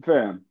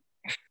 Fam,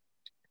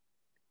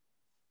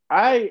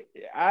 I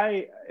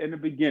in the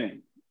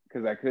beginning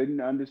because I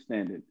couldn't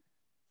understand it.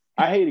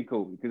 I hated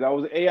Kobe because I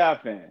was an AI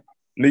fan.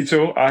 Me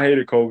too. I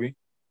hated Kobe.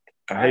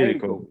 I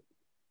hated Kobe.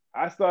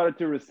 I started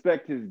to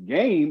respect his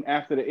game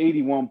after the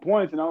 81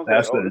 points, and I was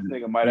like, "Oh, this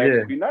nigga might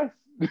actually be nice."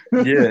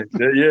 yeah.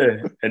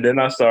 And then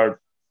I started.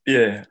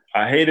 Yeah,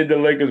 I hated the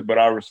Lakers, but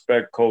I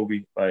respect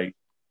Kobe. Like,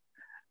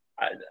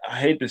 I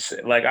hate to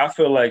say, like, I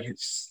feel like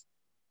it's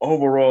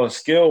overall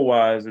skill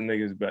wise, the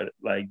nigga's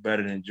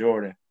better than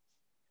Jordan.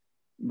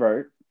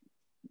 Right.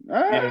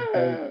 Cook.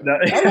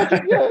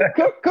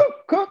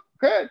 Go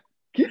ahead.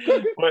 Keep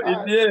cooking. But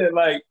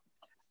like,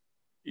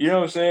 you know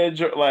what I'm saying?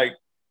 Like,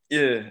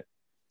 yeah.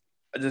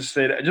 I just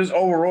say that. Just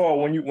overall,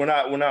 when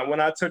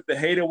I took the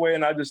hate away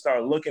and I just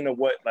started looking at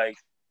what, like,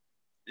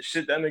 the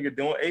shit that nigga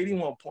doing.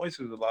 81 points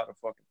is a lot of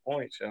fucking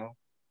points, yo.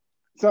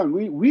 Son,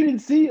 we didn't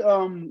see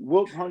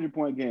Wilt's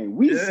 100-point game.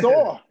 We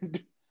saw.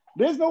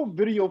 There's no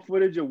video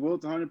footage of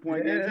Wilt's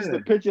 100-point game. Just a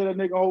picture of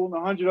that nigga holding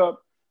 100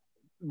 up.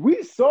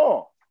 We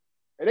saw.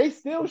 And they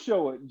still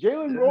show it.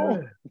 Jalen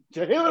Rose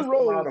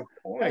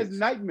has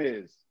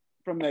nightmares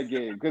from that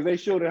game because they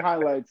show the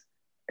highlights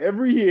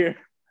every year.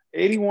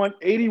 81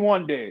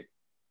 day.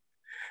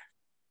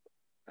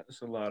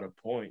 That's a lot of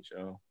points,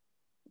 yo.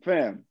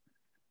 Fam.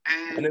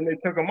 And then they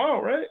took him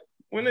out, right?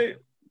 They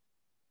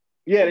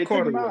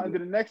took him out. And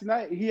then the next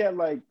night, he had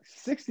like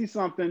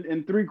 60-something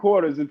in 3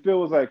 quarters. And Phil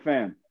was like,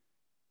 fam,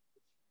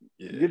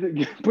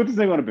 put this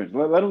thing on the bench.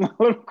 Let him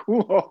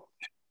cool off.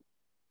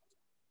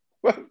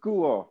 Let him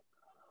cool off.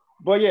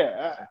 But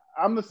yeah,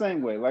 I'm the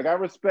same way. Like, I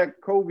respect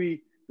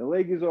Kobe, the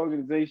Lakers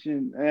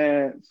organization,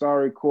 and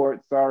sorry,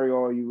 Court. Sorry,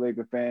 all you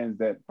Laker fans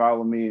that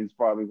follow me is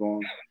probably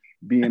going to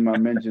be in my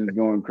mentions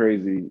going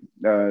crazy.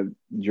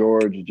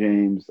 George,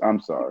 James,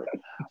 I'm sorry.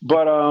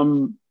 But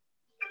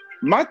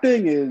my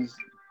thing is,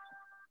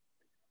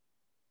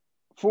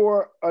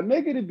 for a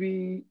nigga to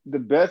be the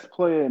best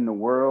player in the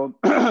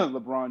world,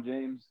 LeBron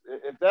James,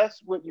 if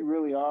that's what you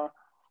really are,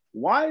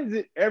 why is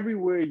it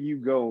everywhere you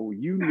go,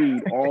 you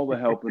need all the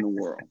help in the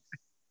world?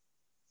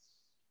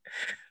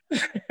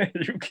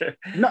 You can't.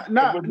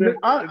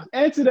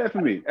 Answer that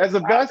for me. As a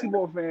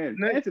basketball fan,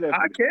 answer that for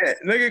me. I can't,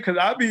 nigga, because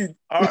I be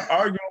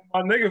arguing with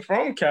my nigga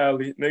from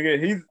Cali.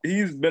 Nigga,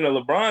 he's been a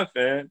LeBron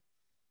fan,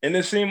 and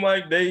it seemed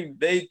like they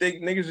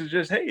think niggas is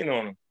just hating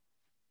on him.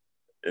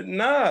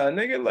 Nah,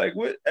 nigga, like,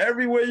 what?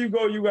 Everywhere you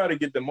go, you got to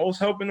get the most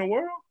help in the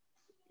world?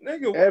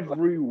 Nigga,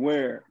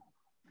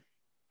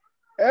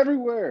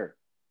 everywhere.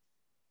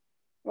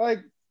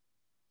 Like,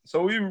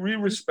 so we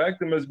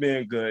respect him as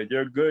being good.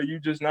 You're good. You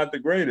just not the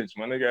greatest,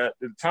 my nigga. At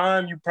the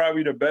time, you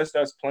probably the best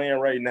that's playing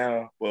right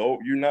now. Well,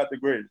 you're not the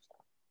greatest.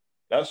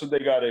 That's what they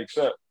got to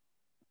accept.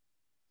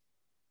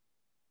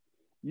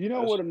 You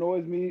know what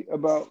annoys me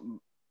about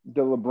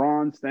the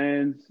LeBron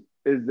stands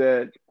is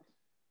that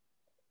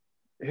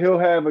he'll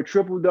have a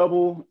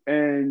triple-double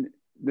and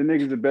the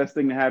nigga's the best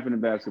thing to happen in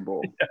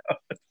basketball. Yeah.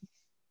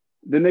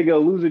 The nigga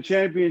will lose a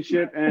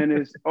championship and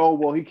it's, oh,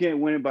 well, he can't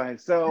win it by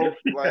himself.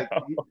 Like,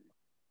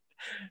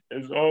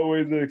 it's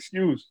always an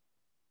excuse.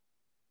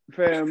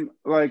 Fam,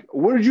 like,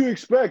 what did you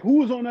expect? Who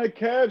was on that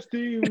Cavs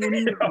team when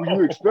you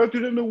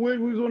expected him to win?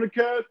 Who was on the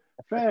Cavs?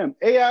 Fam,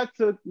 AI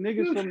took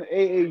niggas from the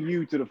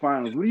AAU to the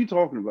finals. What are you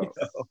talking about?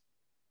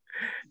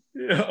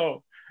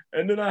 Yo.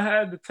 And then I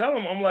had to tell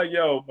him, I'm like,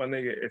 yo, my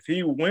nigga, if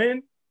he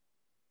win,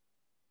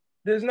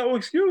 there's no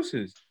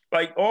excuses.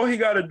 Like, all he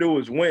got to do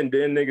is win,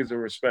 then niggas will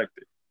respect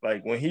it.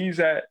 Like, when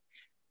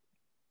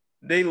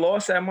they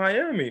lost at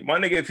Miami. My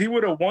nigga, if he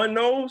would have won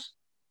those,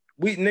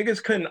 we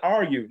niggas couldn't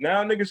argue.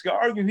 Now niggas can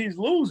argue he's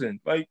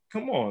losing. Like,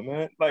 come on,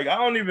 man. Like,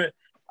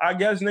 I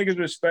guess niggas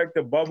respect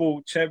the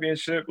bubble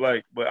championship.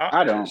 Like, but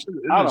I don't. Get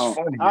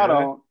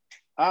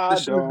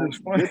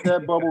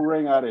that bubble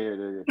ring out of here,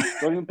 nigga.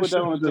 Don't even put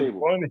that on the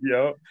table. Funny,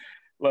 yo.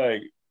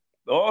 Like,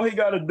 all he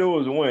got to do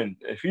is win.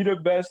 If he the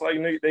best, like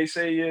they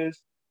say he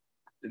is,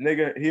 the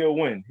nigga, he'll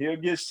win. He'll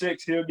get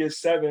 6, he'll get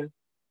 7.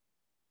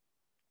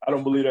 I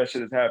don't believe that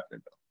shit is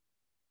happening, though.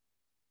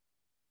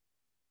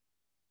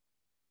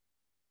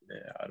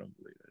 Yeah, I don't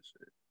believe that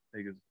shit.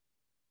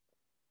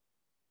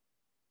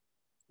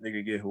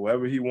 Nigga get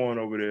whoever he want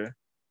over there.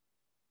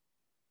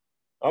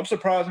 I'm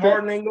surprised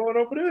Harden ain't going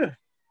over there.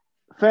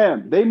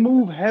 Fam, they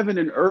move heaven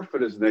and earth for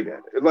this nigga.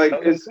 Like,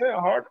 it's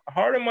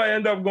Harden might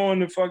end up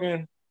going to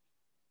fucking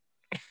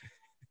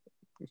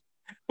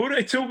who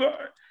they 2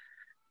 guard?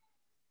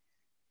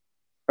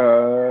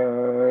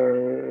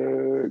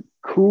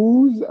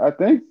 Kuz, I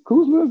think.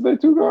 Kuzma's their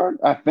 2 guard,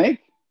 I think.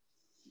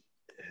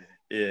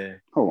 Yeah.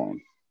 Hold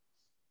on.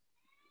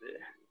 Yeah.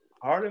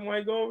 Harden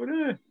might go over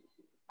there.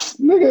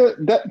 Nigga,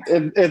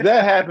 if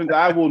that happens,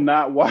 I will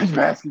not watch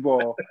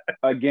basketball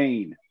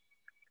again.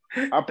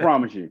 I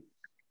promise you.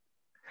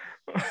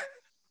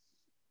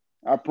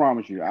 I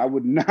promise you. I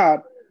would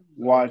not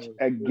watch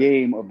a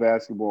game of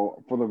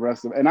basketball for the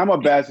rest of it. And I'm a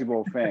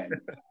basketball fan.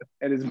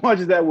 And as much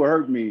as that would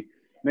hurt me,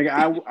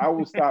 nigga, I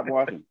will stop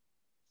watching.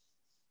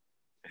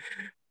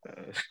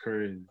 That's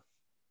crazy.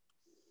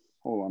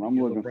 Hold on,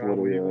 I'm looking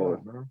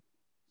for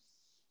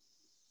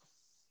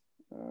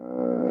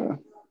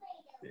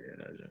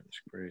yeah,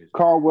 that's crazy.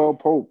 Caldwell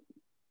Pope.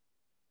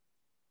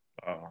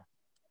 Oh.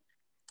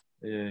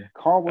 Yeah.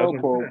 Caldwell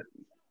Pope.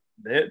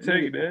 They'd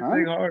take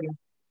Harden.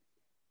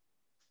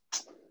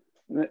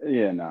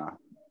 Yeah, nah.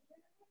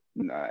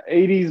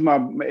 80's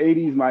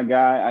my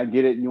guy. I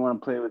get it. You want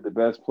to play with the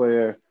best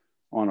player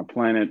on a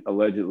planet,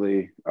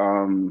 allegedly.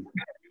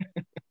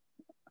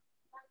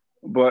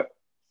 But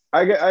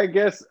I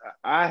guess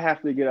I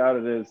have to get out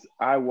of this.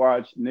 I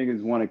watch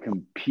niggas want to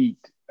compete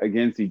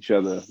against each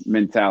other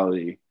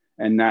mentality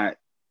and not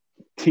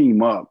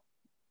team up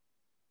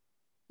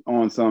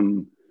on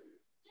some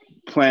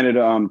planet,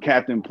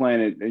 Captain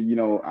Planet,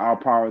 our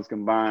powers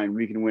combined,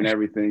 we can win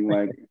everything.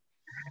 Like,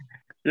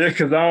 Yeah,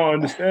 because I don't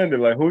understand it.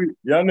 Like, who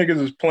y'all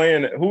niggas is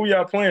playing? Who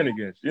y'all playing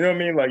against? You know what I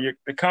mean? Like,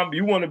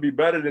 you want to be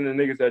better than the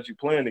niggas that you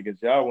playing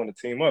against. Y'all want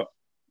to team up.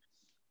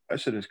 That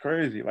shit is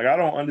crazy. Like, I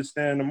don't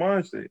understand the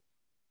mindset.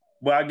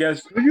 But I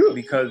guess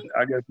because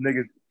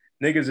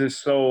niggas is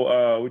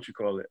so what you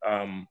call it?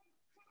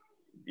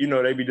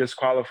 They be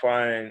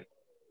disqualifying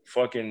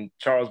fucking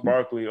Charles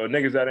Barkley or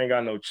niggas that ain't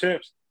got no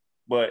chips.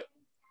 But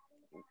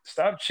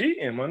stop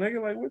cheating, my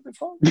nigga. Like, what the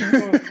fuck?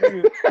 Nigga,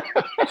 crazy.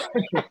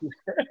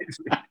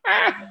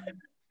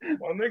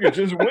 My nigga,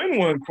 just win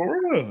one for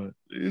real.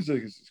 These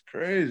niggas is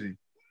crazy.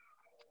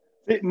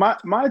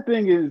 My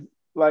thing is,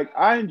 like,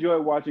 I enjoy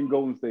watching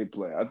Golden State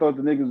play. I thought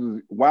the niggas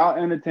was wild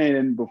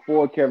entertaining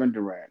before Kevin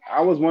Durant.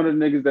 I was one of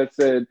the niggas that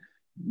said,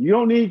 you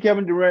don't need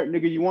Kevin Durant,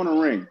 nigga. You want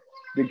a ring.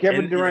 Did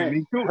Kevin Durant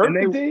me too. hurt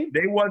And the team?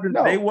 they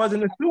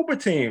wasn't a super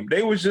team.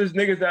 They was just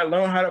niggas that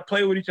learned how to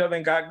play with each other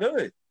and got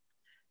good.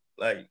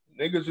 Like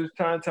niggas was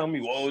trying to tell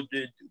me, well,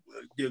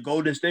 the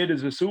Golden State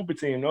is a super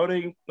team. No,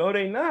 they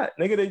not.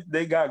 Nigga,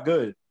 they got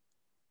good.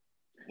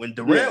 When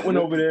Durant went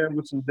over there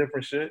with some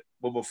different shit,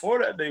 but before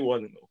that, they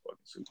wasn't no fucking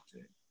super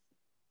team.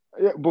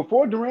 Yeah,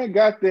 before Durant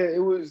got there, it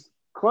was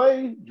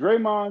Clay,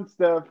 Draymond,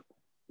 Steph,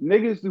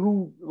 niggas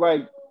who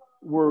like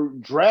were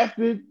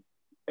drafted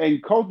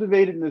and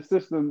cultivated in the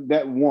system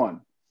that won.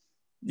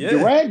 Yeah.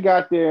 Durant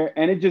got there,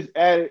 and it just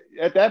added.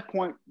 At that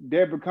point,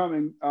 they're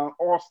becoming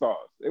all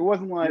stars. It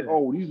wasn't like,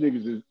 oh, these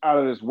niggas is out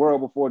of this world.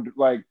 Before,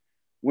 like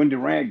when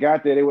Durant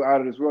got there, they were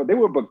out of this world. They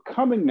were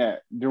becoming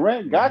that.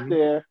 Durant got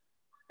there,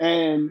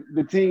 and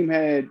the team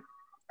had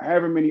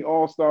however many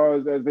all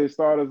stars as their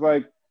starters.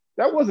 Like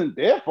that wasn't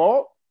their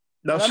fault.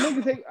 I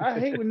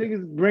hate when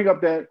niggas bring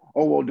up that,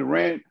 oh, well,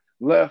 Durant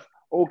left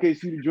OKC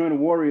to join the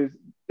Warriors.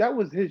 That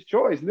was his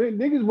choice.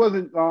 Niggas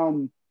wasn't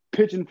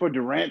pitching for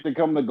Durant to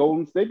come to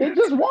Golden State. They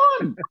just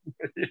won.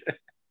 Yeah.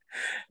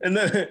 And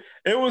then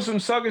it was some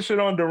sucker shit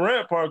on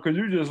Durant part because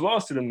you just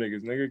lost to them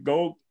niggas. Nigga,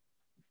 go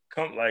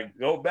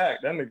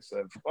back. That nigga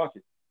said, fuck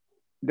it.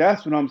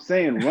 That's what I'm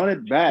saying. Run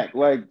it back.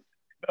 Like,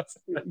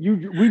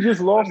 we just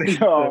lost to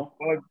y'all.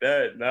 Fuck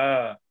that.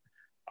 Nah.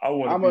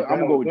 I'm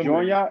gonna go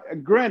join y'all.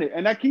 Granted,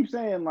 and I keep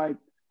saying, like,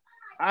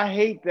 I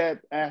hate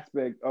that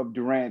aspect of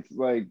Durant's.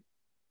 Like,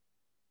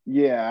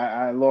 yeah,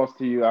 I lost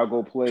to you. I'll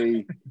go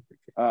play.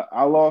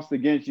 I lost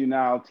against you.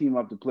 Now I'll team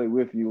up to play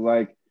with you.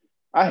 Like,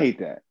 I hate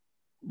that.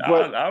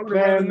 But I would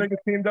rather niggas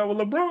teamed up with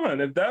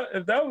LeBron.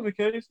 If that was the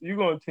case, you're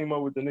gonna team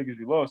up with the niggas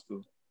you lost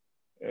to.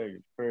 Hey,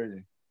 it's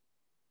crazy.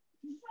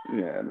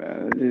 Yeah,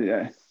 man.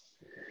 Yeah.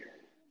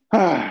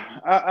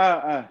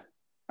 I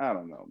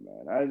don't know,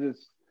 man. I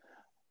just.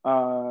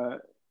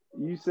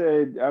 You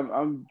said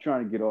I'm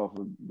trying to get off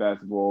of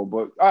basketball,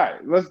 but all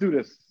right, let's do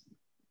this.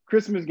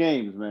 Christmas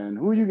games, man.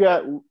 Who you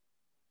got?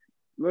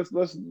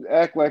 Let's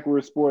act like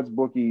we're sports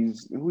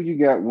bookies. Who you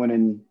got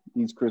winning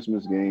these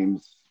Christmas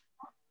games?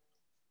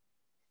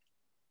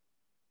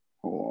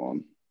 Hold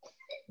on.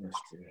 Let's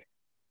see.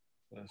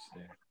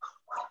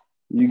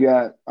 You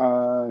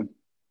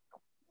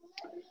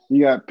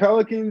got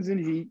Pelicans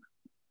and Heat.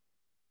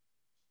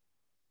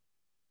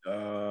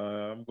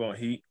 I'm going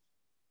Heat.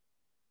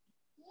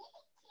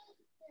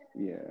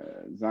 Yeah,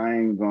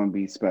 Zion gonna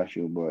be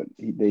special, but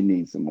they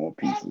need some more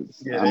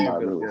pieces. Yeah, I'm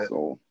not really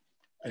sold.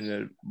 And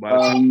then by the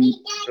time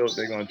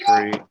they're gonna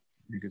trade.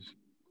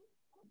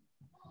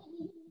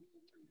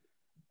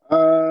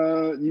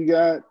 You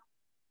got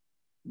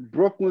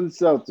Brooklyn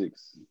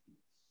Celtics.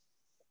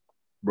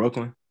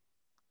 Brooklyn.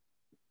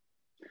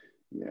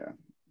 Yeah.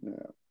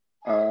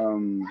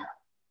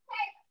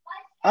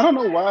 I don't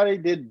know why they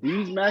did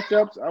these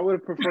matchups. I would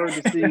have preferred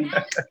to see.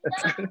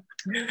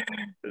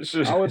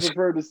 I would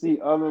prefer to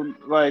see other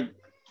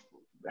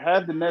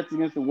have the Nets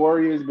against the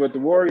Warriors, but the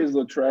Warriors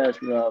look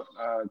trash without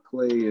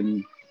Clay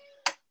and.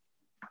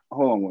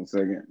 Hold on one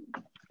second.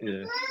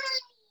 Yeah.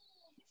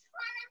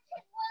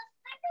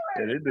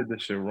 Yeah, they did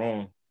this shit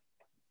wrong.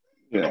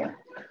 Yeah.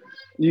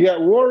 You got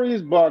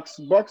Warriors, Bucks.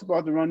 Bucks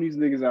about to run these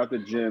niggas out the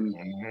gym.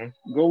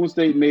 Mm-hmm. Golden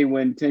State may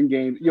win 10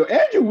 games. Yo,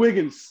 Andrew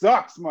Wiggins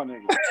sucks, my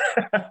nigga.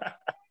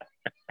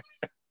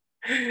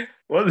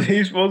 Wasn't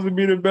he supposed to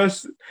be the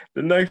best?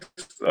 The next,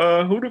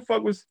 who the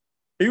fuck was?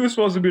 He was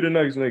supposed to be the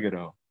next nigga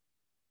though.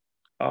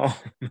 I don't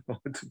know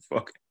what the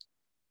fuck.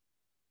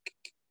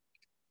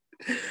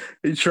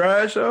 He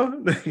trash, though?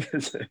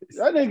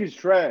 That nigga's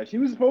trash. He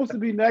was supposed to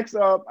be next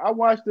up. I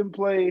watched him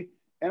play,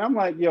 and I'm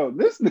like, yo,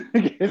 this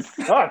nigga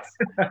sucks.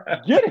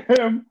 Get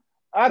him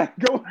out of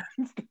Golden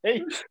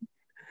State.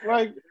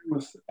 Like,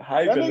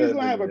 that nigga's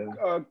gonna have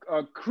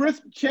a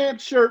crisp champ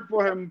shirt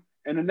for him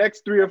in the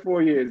next 3 or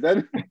 4 years.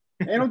 That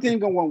ain't no team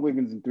gonna want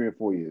Wiggins in 3 or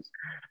 4 years.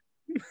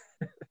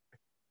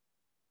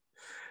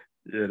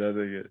 Yeah,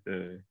 that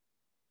nigga.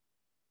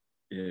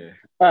 Yeah.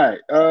 All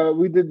right,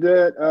 we did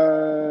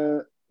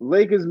that.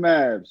 Lakers,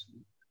 Mavs.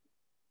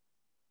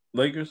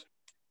 Lakers?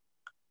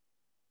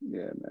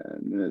 Yeah,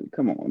 man.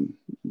 Come on.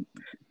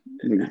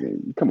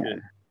 Come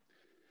on.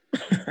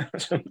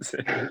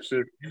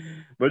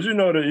 But you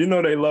know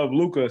they love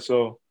Luka,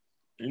 so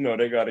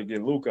they got to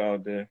get Luka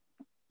out there.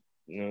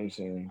 You know what I'm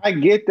saying? I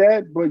get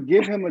that, but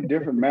give him a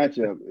different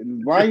matchup.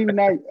 Why you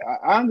not?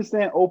 I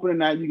understand opening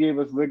night you gave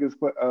us Lakers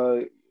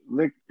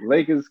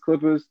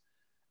Clippers,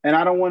 and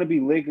I don't want to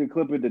be Lakers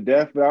Clipper to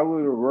death, but I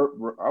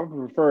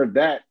would prefer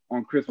that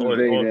on Christmas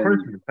Day On than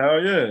Christmas,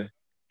 hell yeah.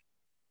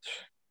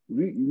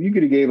 you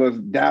could have gave us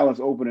Dallas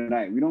opening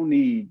night. We don't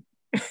need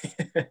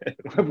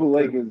Clipper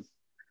Lakers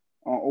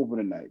on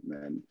opening night,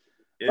 man.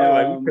 Yeah,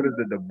 like we could have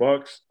did the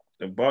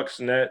Bucks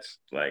Nets.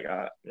 Like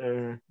I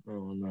don't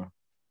know.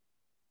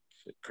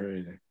 Shit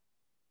crazy.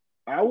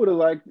 I would have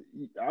liked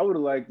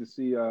to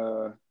see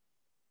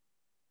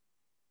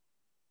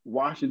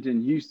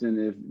Washington Houston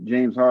if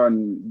James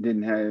Harden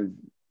didn't have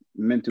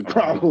mental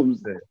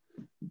problems.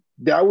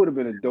 That would have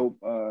been a dope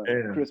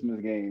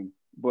Christmas game.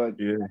 But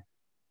yeah.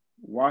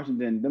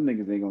 Washington, them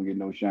niggas ain't gonna get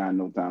no shine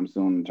no time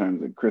soon in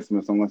terms of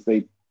Christmas unless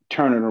they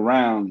turn it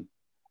around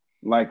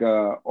like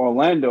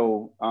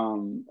Orlando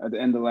at the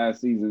end of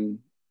last season.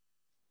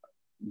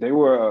 They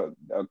were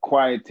a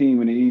quiet team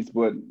in the East,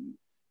 but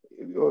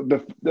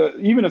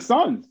even the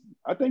Suns.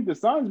 I think the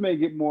Suns may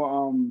get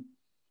more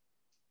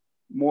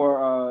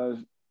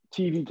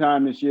TV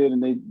time this year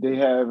than they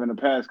have in the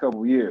past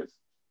couple of years.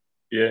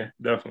 Yeah,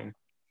 definitely.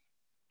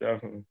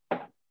 Cause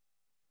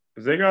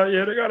they got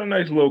a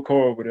nice little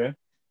core over there.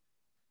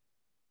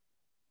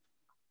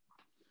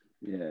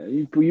 Yeah,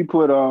 you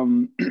put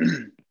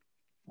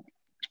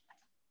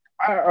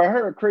I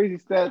heard a crazy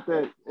stat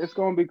that it's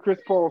going to be Chris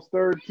Paul's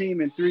third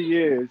team in 3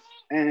 years,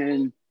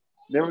 and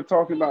they were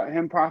talking about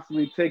him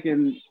possibly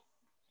taking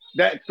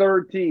that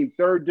third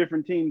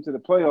different team to the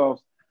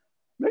playoffs.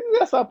 Maybe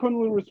that's not putting a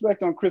little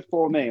respect on Chris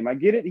Paul's name. I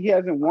get it; he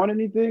hasn't won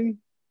anything,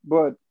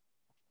 but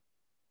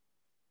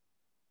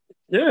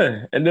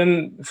yeah. And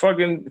then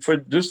fucking for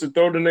just to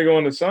throw the nigga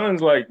on the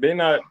Suns, like they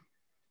not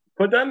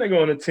put that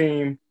nigga on the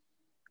team.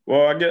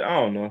 Well, I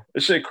don't know.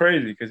 This shit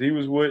crazy because he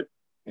was with.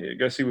 Yeah, I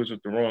guess he was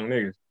with the wrong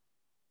niggas.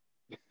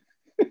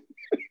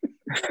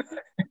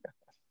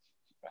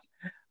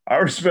 I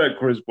respect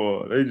Chris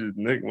Paul. They just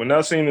when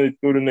I seen they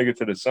threw the nigga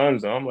to the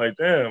Suns, I'm like,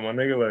 damn, my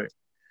nigga, like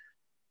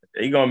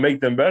they gonna make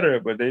them better,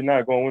 but they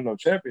not gonna win no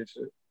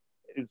championship.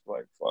 It's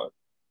like fuck.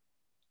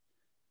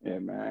 Yeah,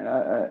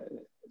 man.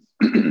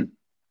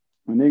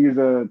 When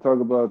niggas talk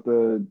about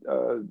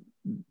the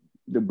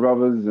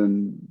brothers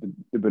and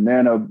the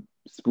banana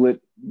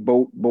split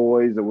boat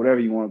boys or whatever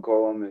you want to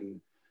call them, and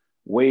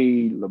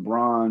Wade,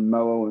 LeBron,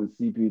 Melo, and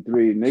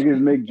CP3. Niggas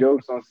make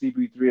jokes on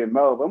CP3 and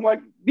Melo. I'm like,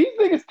 these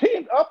niggas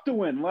teamed up to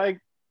win. Like,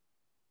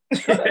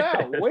 cut it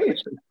out.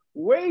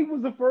 Wade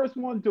was the first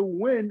one to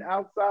win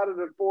outside of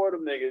the four of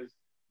them niggas.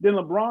 Then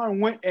LeBron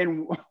went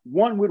and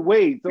won with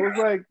Wade. So it's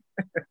like,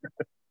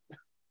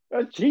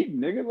 that's cheating,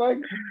 nigga. Like,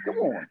 come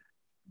on.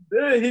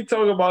 Yeah, he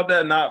talking about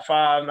that not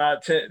 5,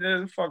 not 10. Get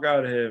the fuck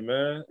out of here,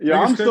 man. Yeah,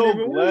 I'm so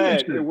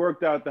glad it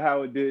worked out to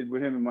how it did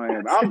with him in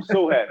Miami. I'm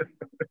so happy.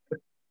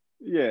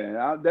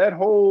 Yeah, that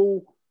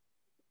whole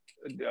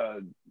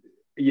I'm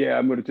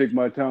gonna take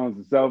my talents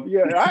to South.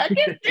 Yeah, I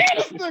can't stand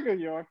this nigga,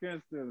 yo. I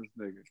can't stand this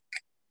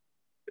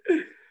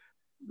nigga.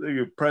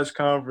 Nigga press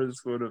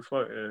conference for the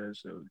fuck. Yeah, that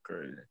shit was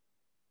crazy.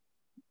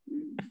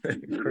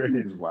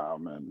 Crazy. Wow,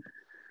 man.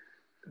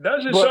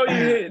 That just show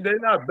you they're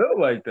not built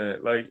like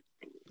that. Like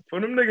for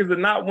them niggas to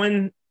not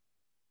win,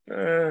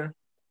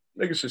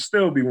 niggas should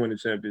still be winning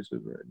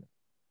championships right now.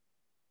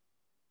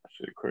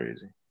 Shit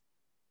crazy.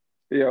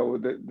 Yeah, well,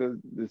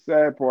 the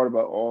sad part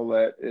about all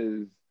that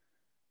is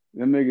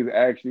them niggas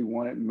actually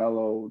wanted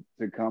Melo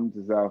to come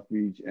to South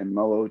Beach, and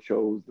Melo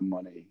chose the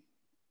money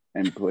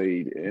and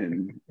played.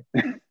 And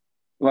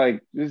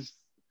like, just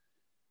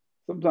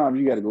sometimes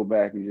you got to go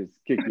back and just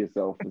kick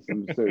yourself for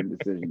some certain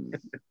decisions.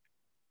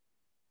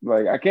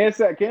 Like, I can't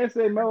say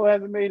Melo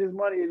hasn't made his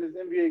money in his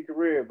NBA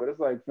career, but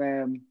it's like,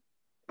 fam,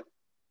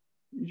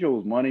 you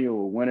chose money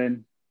over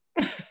winning.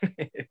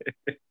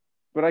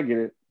 But I get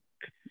it.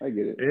 He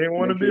didn't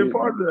want to be a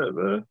part of that,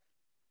 man.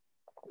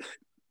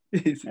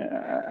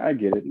 I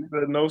get it. He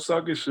said no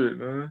sucker shit,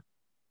 man.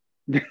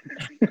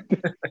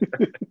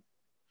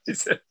 He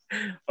said,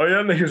 "Oh,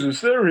 y'all niggas are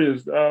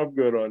serious. Oh, I'm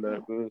good on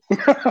that, man.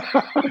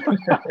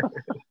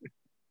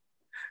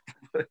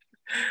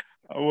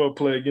 I will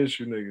play against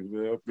you niggas,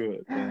 man. I'm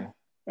good, man.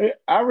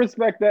 I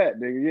respect that,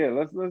 nigga. Yeah,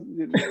 let's.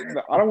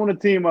 I don't want to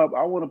team up.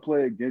 I want to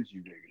play against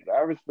you, niggas. I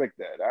respect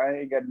that.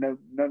 I ain't got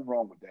nothing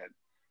wrong with that.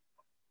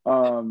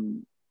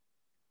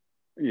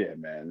 Yeah,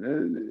 man.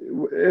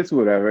 It's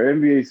whatever.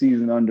 NBA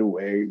season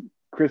underway.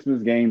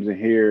 Christmas games are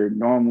here.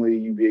 Normally,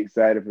 you'd be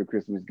excited for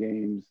Christmas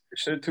games.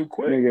 Shit too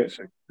quick.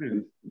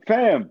 Nigga,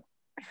 fam,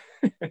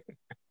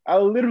 I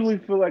literally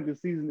feel like the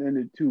season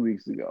ended 2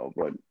 weeks ago,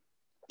 but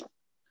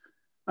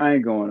I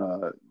ain't going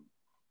to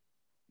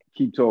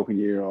keep talking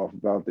your ear off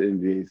about the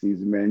NBA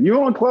season, man.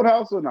 You on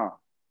Clubhouse or not?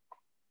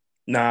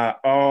 Nah,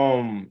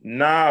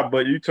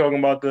 but you talking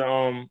about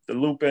the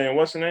Lupe and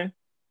what's the name?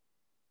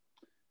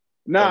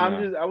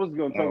 I was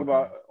gonna talk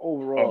about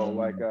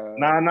overall, I'm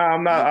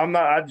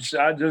not.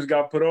 I just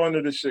got put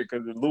onto the shit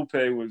because the Lupe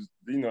was,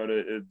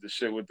 the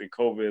shit with the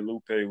COVID.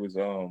 Lupe was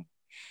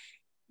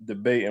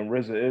debating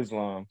RZA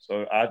Islam,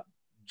 so I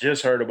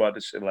just heard about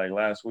this shit like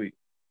last week.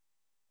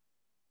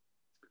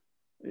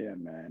 Yeah,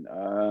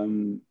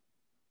 man.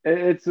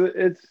 It's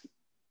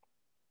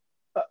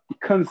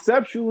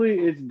conceptually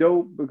it's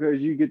dope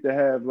because you get to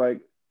have like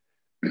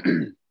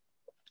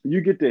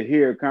you get to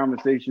hear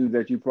conversations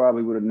that you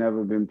probably would have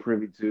never been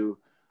privy to.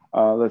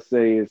 Let's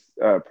say it's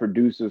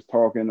producers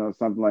talking or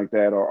something like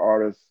that, or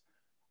artists.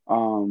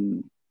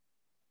 Um,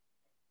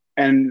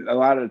 and a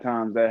lot of the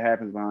times that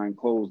happens behind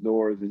closed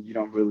doors, and you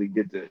don't really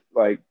get to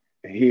like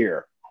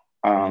hear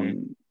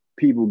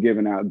people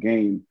giving out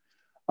game.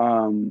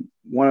 One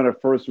of the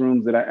first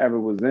rooms that I ever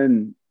was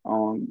in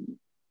on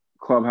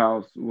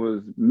Clubhouse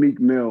was Meek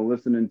Mill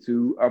listening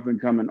to up and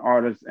coming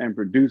artists and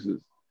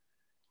producers.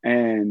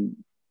 And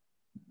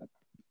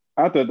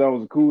I thought that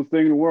was the coolest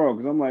thing in the world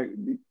because I'm like,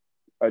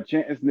 a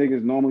chance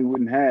niggas normally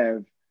wouldn't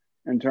have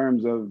in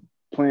terms of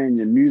playing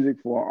your music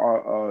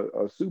for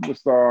a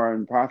superstar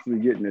and possibly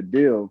getting a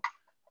deal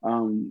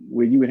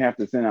where you would have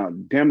to send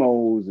out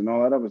demos and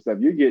all that other stuff.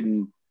 You're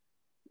getting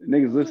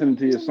niggas listening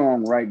to your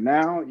song right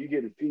now. You're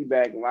getting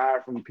feedback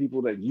live from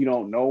people that you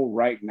don't know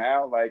right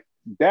now. Like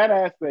that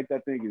aspect, I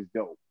think, is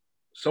dope.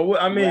 So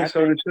I mean,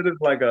 so the shit is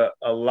like a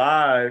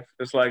live.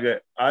 It's like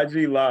a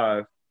IG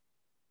live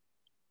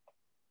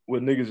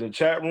with niggas in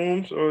chat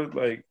rooms, or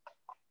like.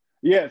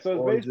 Yeah,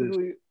 so it's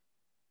basically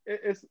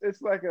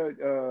it's like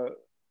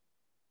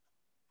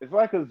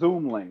a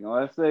Zoom link.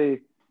 Let's say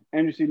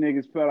industry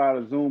niggas put out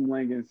a Zoom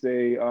link and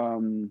say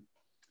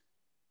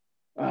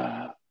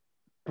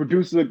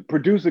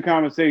producer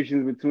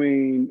conversations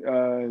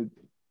between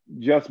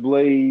Just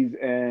Blaze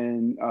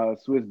and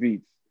Swiss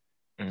Beats.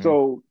 Mm-hmm.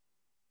 So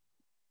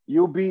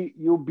you'll be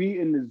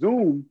in the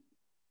Zoom,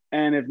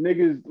 and if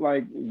niggas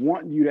like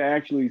want you to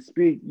actually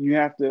speak, you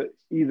have to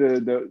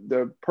either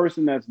the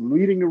person that's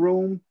leading the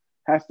room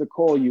has to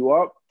call you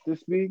up to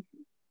speak,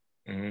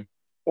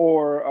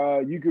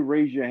 or you could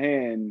raise your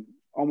hand,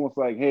 almost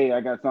like, "Hey, I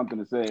got something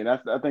to say."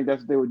 I think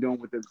that's what they were doing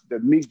with the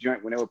Meek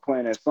joint when they were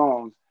playing their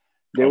songs.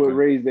 They would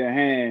raise their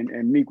hand,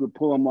 and Meek would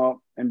pull them up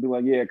and be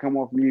like, "Yeah, come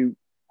off mute.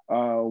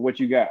 What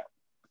you got?"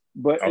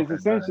 But it's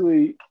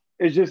essentially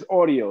it's just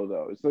audio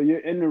though. So you're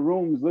in the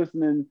rooms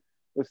listening.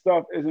 The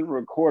stuff isn't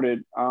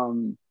recorded.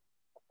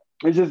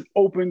 It's just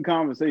open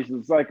conversation.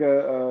 It's like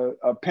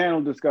a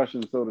panel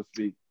discussion, so to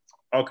speak.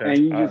 Okay. And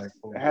you just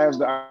have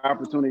the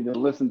opportunity to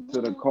listen to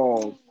the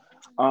calls.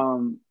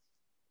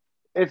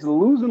 It's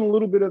losing a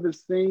little bit of its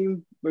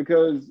steam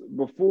because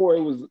before it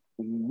was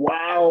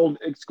wild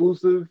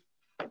exclusive,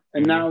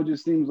 and now it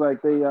just seems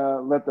like they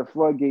let the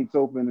floodgates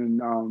open,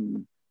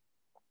 and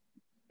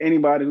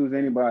anybody who's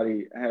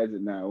anybody has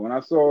it now. When I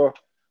saw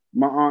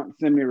my aunt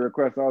send me a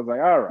request, I was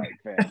like, all right,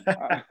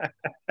 fam.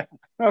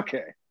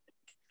 Okay.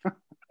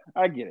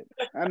 I get it.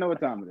 I know what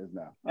time it is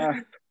now.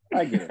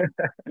 I get it.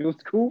 It was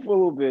cool for a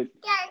little bit,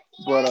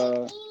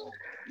 but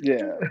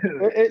yeah,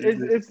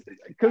 it's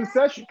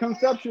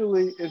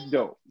conceptually it's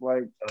dope.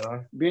 Like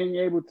being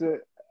able to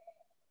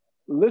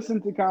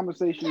listen to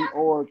conversation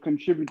or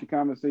contribute to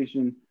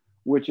conversation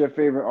with your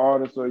favorite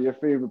artist or your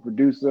favorite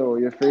producer or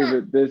your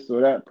favorite this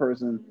or that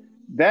person.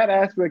 That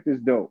aspect is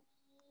dope.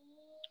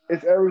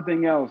 It's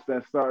everything else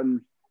that's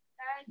starting,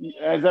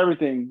 as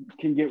everything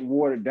can get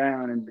watered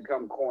down and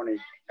become corny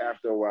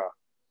after a while.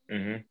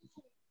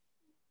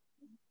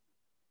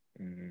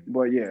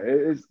 But yeah,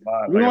 it's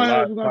we're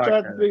gonna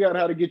try to figure out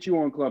how to get you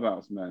on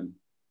Clubhouse, man.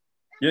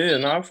 Yeah,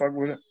 no, I fuck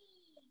with it.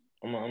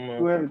 I'm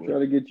go ahead and try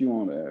to get you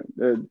on there.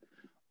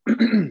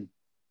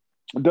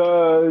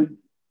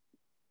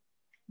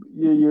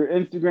 Your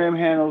Instagram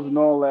handles and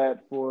all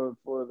that for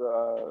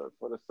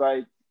the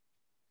site.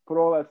 Put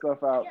all that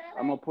stuff out.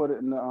 I'm gonna put it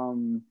in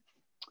the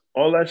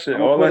all that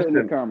shit. All that shit in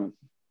the comments.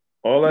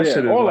 All that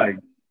shit is like.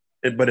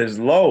 But it's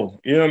low,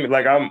 you know what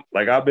I mean?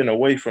 Like I've been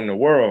away from the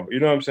world,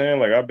 you know what I'm saying?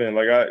 Like I've been,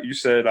 you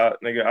said,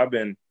 I've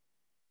been,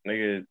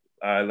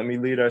 let me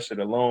leave that shit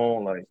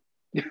alone. Like,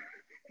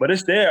 but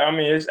it's there. I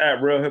mean, it's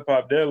at Real Hip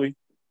Hop Daily.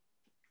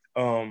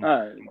 All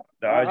right.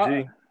 The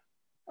IG.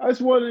 I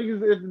just want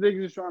niggas, if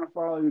niggas is trying to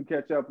follow you,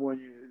 catch up on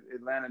you,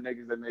 Atlanta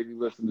niggas that may be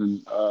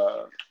listening,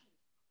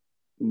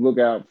 look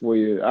out for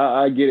you.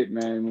 I get it,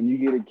 man. When you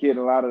get a kid,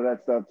 a lot of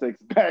that stuff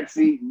takes a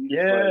backseat.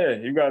 Yeah,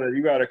 you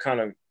gotta kind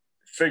of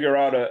figure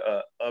out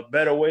a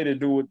better way to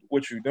do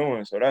what you're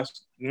doing. So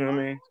that's, you know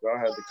what I mean? So I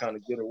had to kind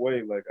of get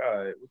away, like, all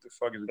right, what the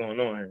fuck is going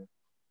on here?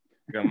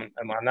 Like,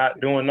 am I not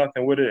doing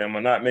nothing with it? Am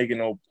I not making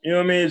no, you know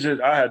what I mean? It's just,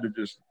 I had to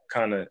just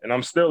kind of, and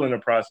I'm still in the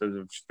process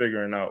of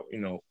figuring out, you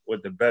know,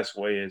 what the best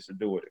way is to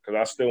do it. Because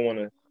I still want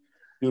to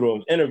do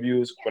those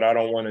interviews, but I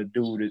don't want to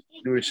do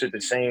the shit the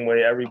same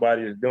way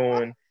everybody is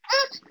doing.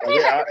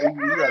 Like, I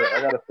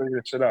gotta figure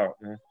this shit out,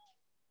 man.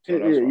 So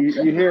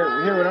you hear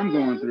what I'm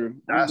going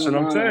through. That's what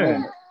I'm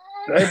saying.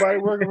 Everybody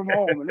working from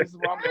home, and this is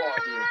what I'm going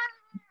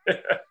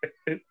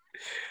through.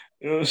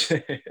 You know what I'm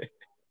saying?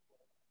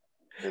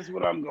 This is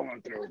what I'm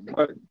going through.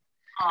 But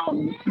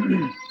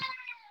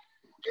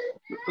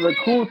the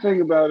cool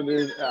thing about it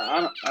is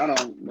I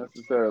don't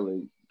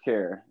necessarily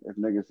care if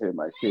niggas hear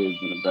my kids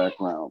in the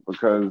background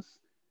because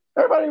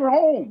everybody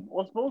home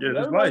or supposed to.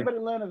 Everybody in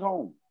Atlanta's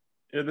home.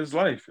 Yeah, this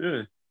life.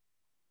 Yeah.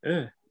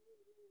 Yeah.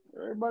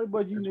 Everybody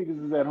but you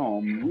niggas is at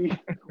home.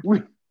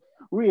 We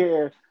we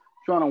here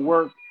trying to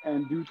work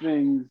and do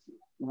things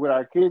with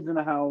our kids in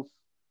the house,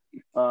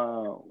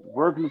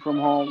 working from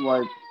home.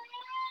 Like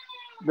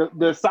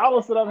the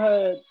solace that I've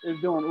had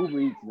is doing Uber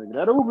Eats, nigga.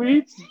 That Uber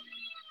Eats,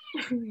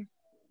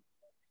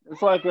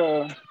 it's like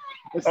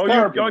it's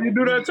therapy, You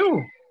do nigga. that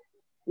too?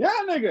 Yeah,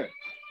 nigga.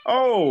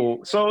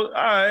 Oh, so all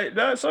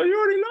right, so you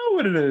already know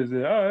what it is.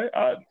 Then. All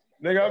right,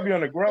 nigga, I'll be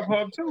on the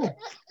Grubhub too.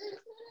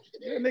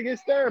 Yeah, nigga,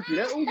 it's therapy.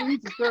 That Uber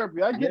Eats is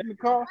therapy. I get in the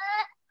car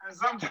and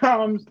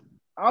sometimes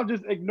I'll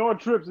just ignore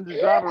trips and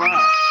just drive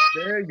around.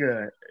 Very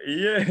good.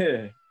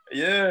 Yeah,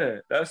 yeah,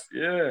 that's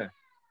yeah,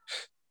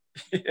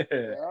 yeah.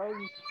 Yeah,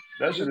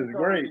 That get shit in the is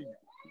car. great.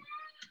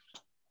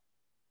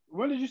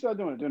 When did you start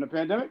doing it? During the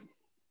pandemic?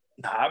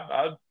 Nah,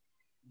 I've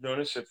doing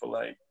this shit for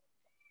like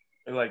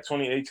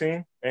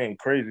 2018. Ain't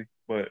crazy,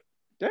 but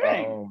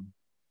Dang.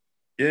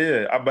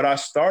 yeah. But I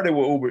started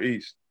with Uber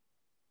Eats.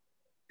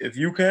 If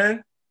you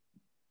can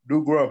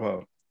do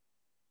Grubhub,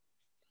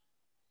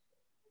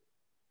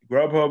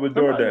 Grubhub or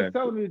Somebody was DoorDash.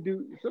 telling me to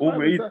do.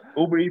 Somebody was.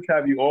 Uber Eats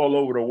have you all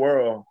over the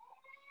world,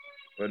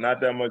 but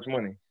not that much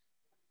money.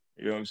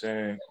 You know what I'm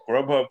saying?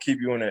 Grubhub keep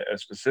you in a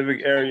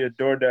specific area.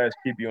 DoorDash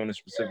keep you in a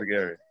specific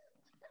area.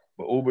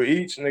 But Uber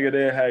Eats, nigga,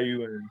 they have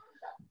you in.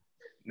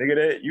 Nigga,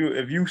 that you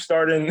if you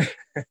start in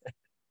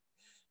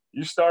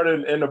you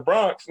started in the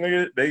Bronx,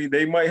 nigga,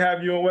 they might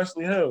have you in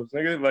Wesley Hills,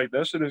 nigga. Like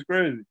that shit is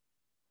crazy.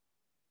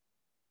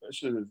 That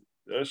shit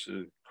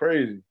is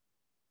crazy.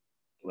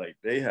 Like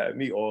they had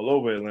me all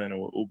over Atlanta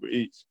with Uber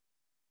Eats.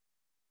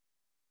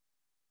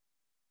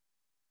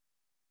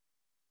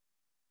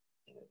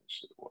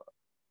 Shit, wow.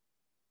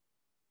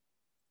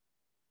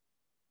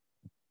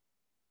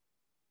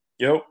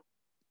 Yep.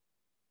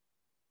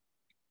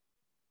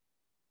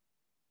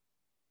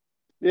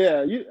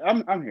 Yeah,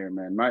 I'm here,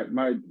 man.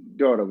 My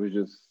daughter was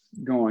just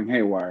going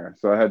haywire,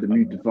 so I had to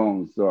mute the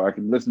phone so I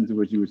could listen to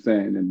what you were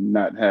saying and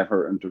not have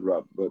her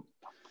interrupt. But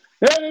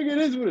yeah, nigga, it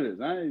is what it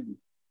is.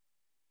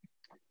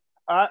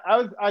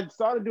 I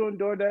started doing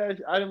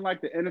DoorDash. I didn't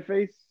like the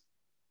interface.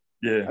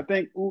 Yeah. I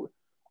think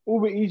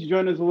Uber Eats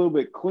joint is a little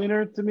bit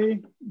cleaner to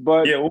me,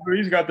 but Yeah, Uber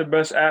Eats got the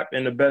best app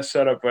and the best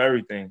setup for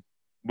everything.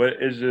 But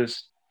it's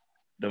just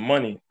the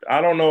money.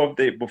 I don't know if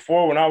they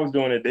before when I was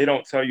doing it, they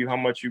don't tell you how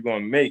much you're gonna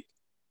make.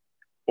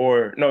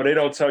 Or no, they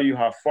don't tell you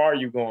how far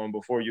you're going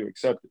before you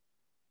accept it.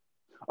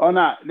 oh,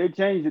 not they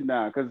changed it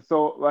now because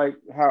so like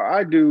how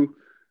I do,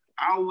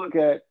 I'll look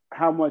at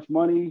how much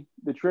money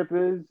the trip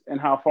is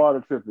and how far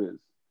the trip is,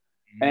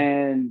 Mm-hmm.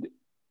 and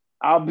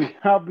I'll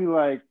be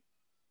like,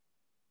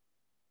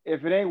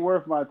 if it ain't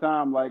worth my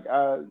time, like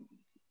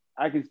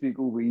I can speak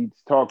Uber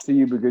Eats, talk to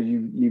you because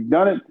you've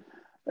done it.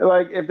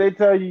 Like if they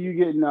tell you you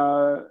getting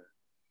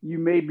you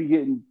may be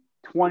getting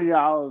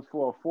 $20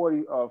 for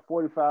a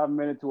 45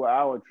 minute to an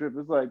hour trip,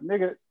 it's like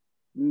nigga,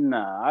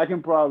 nah, I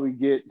can probably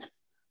get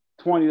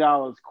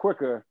 $20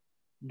 quicker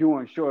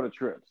doing shorter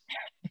trips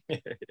Yeah,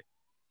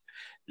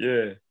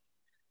 yeah.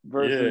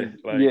 versus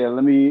Like, yeah,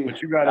 let me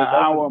but you an gotta. That's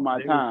what hour of my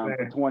they were time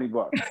for saying.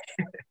 $20.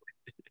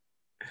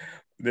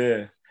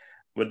 Yeah,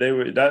 but they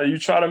were that you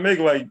try to make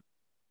like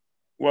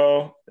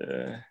well,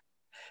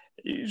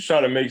 you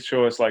try to make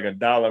sure it's like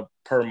 $1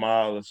 per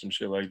mile or some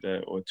shit like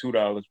that, or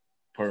 $2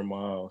 per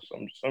mile,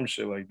 some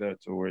shit like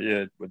that. To where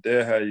yeah, but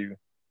they how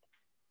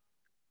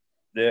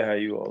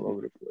you all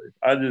over the place.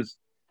 I just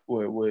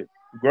with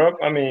Grub.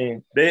 I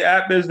mean, they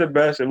app is the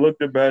best. It looked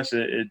the best.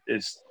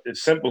 It's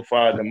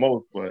simplified the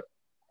most, but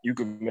you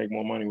could make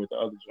more money with the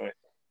other joint.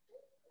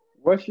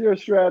 What's your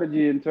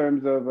strategy in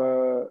terms of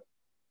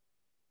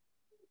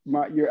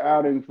your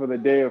outing for the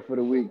day or for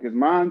the week? Because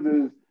mine's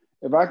is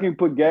if I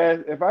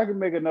can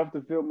make enough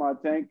to fill my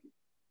tank,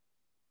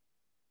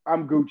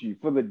 I'm Gucci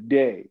for the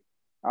day.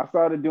 I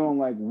started doing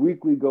like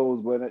weekly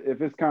goals, but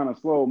if it's kind of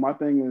slow, my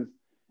thing is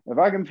if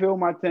I can fill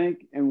my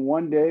tank in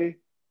one day,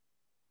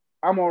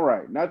 I'm all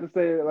right. Not to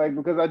say like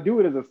because I do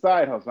it as a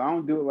side hustle. I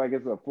don't do it like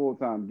it's a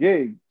full-time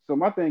gig. So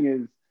my thing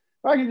is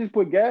if I can just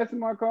put gas in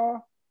my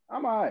car,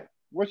 I'm all right.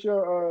 What's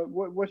your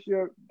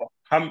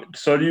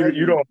So you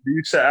measurement? don't do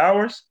you set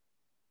hours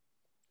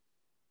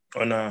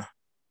or nah?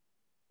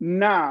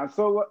 Nah,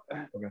 so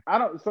Okay. I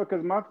don't. So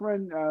because my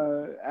friend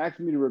asked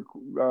me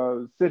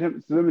to send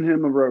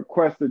him a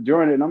request to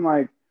join it, and I'm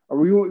like, or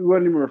we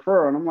wasn't even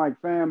refer, and I'm like,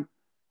 fam,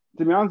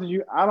 to be honest with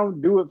you, I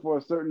don't do it for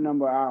a certain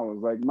number of hours.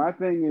 Like my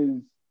thing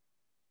is,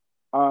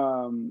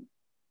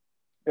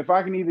 if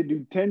I can either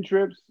do 10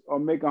 trips or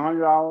make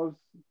 $100,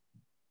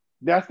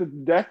 that's the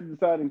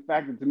deciding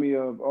factor to me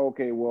of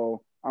okay,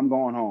 well, I'm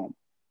going home.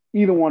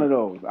 Either one of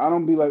those. I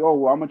don't be like, oh,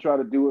 well, I'm gonna try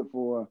to do it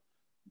for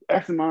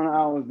X amount of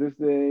hours this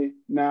day.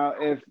 Now,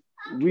 if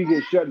we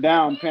get shut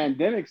down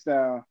pandemic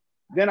style,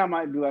 then I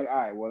might be like, all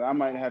right, well, I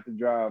might have to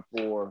drive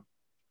for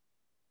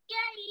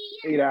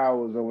 8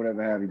 hours or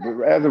whatever have you.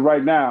 But as of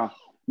right now,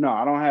 no,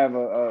 I don't have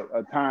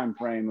a time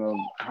frame of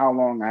how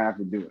long I have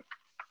to do it.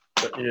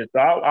 Yeah, so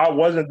I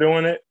wasn't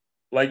doing it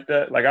like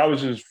that. Like I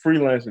was just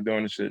freelancing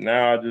doing the shit.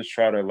 Now I just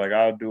try to like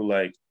I'll do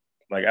like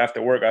Like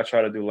after work, I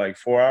try to do like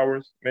 4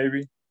 hours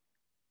maybe,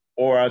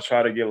 or I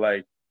try to get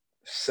like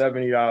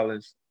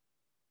 $70.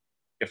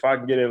 If I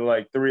can get it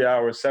like 3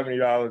 hours,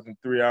 $70 in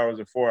 3 hours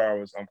or 4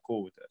 hours, I'm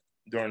cool with that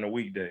during the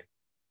weekday.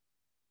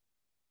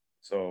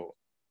 So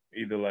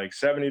either like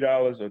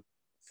 $70 or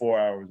 4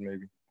 hours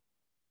maybe.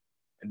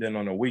 And then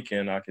on the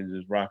weekend I can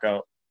just rock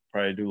out,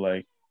 probably do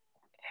like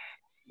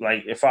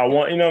if I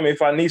want, you know what I mean,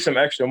 if I need some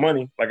extra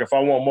money, like if I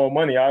want more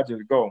money, I'll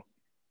just go.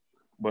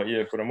 But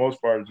yeah, for the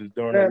most part, just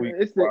during the week.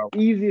 It's the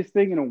easiest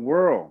thing in the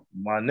world.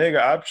 My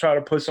nigga, I try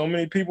to put so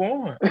many people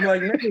on. I'm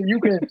like, nigga, you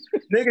can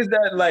niggas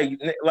that like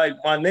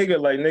my nigga,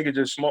 like nigga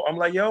just smoke. I'm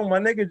like, yo, my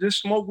nigga just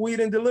smoke weed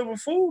and deliver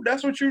food.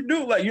 That's what you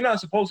do. Like, you're not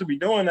supposed to be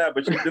doing that,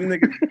 but them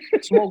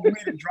niggas smoke weed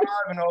and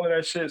drive and all of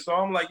that shit. So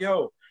I'm like,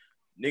 yo,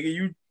 nigga,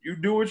 you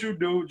do what you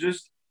do.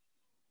 Just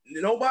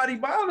nobody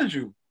bothers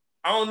you.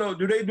 I don't know.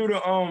 Do they do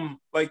the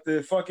like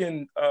the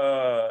fucking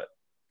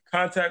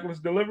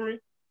contactless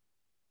delivery?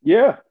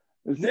 Yeah.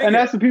 And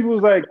that's the people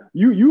who's like,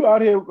 you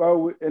out here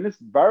and this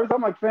virus.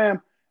 I'm like,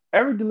 fam,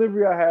 every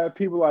delivery I have,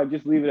 people like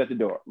just leave it at the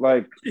door.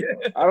 Like,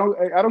 I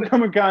don't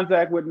come in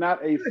contact with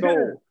not a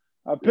soul.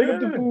 I pick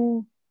up the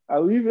food, I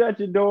leave it at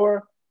your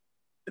door.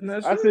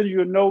 I send you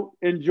a note,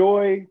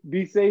 enjoy,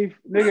 be safe,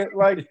 nigga.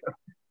 Like,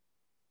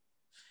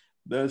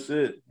 that's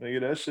it,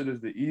 nigga. That shit is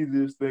the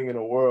easiest thing in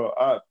the world.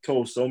 I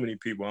told so many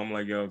people, I'm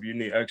like, yo, if you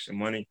need extra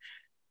money,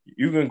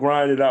 you can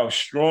grind it out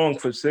strong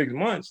for 6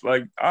 months.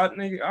 Like I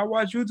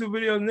watch YouTube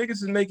videos.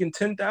 Niggas is making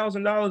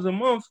 $10,000 a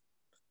month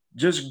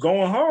just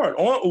going hard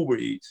on Uber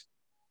Eats.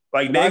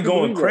 Like they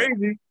going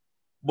crazy.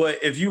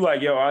 But if you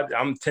like, yo,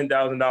 I'm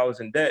 $10,000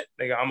 in debt,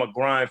 nigga, I'm a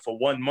grind for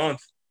 1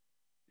 month.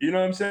 You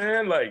know what I'm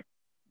saying? Like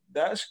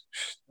that's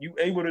you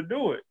able to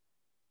do it.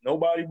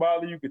 Nobody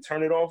bother you. Can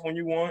turn it off when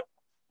you want.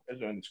 That's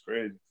just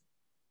crazy.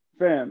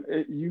 Fam,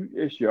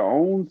 it's your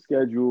own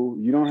schedule.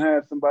 You don't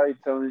have somebody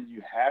telling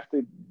you have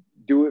to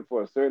do it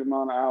for a certain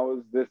amount of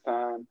hours this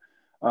time.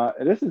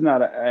 This is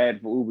not an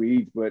ad for Uber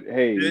Eats, but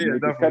hey,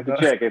 niggas cut the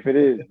check if it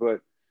is.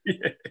 But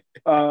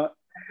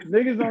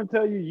niggas don't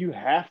tell you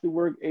have to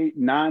work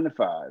 9 to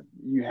 5.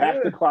 You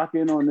have to clock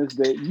in on this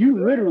day.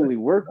 You literally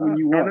work when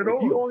you want. If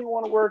you only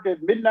want to work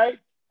at midnight,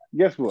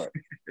 guess what?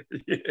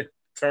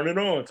 Turn it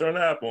on. Turn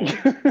the app on.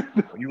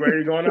 When you ready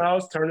to go in the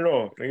house, turn it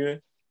off,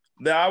 nigga.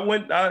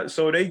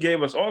 So they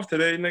gave us off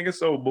today, nigga.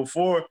 So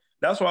before,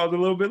 that's why I was a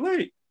little bit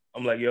late.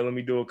 I'm like, yo, let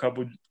me do a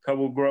couple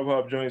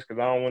Grubhub joints because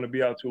I don't want to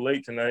be out too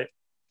late tonight.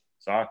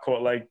 So I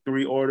caught like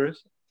 3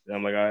 orders. And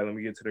I'm like, all right, let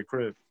me get to the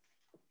crib.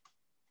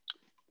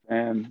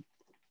 And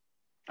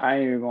I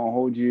ain't even gonna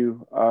hold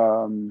you.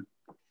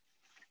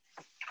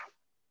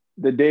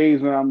 The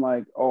days when I'm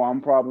like, oh,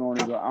 I'm probably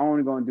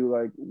only gonna do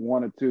like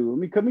 1 or 2.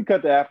 Let me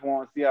cut the app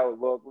on, see how it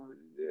looks.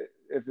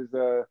 If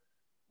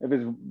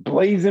it's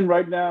blazing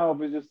right now,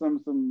 if it's just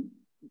some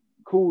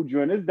cool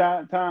joint. There's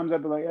times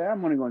I've been like,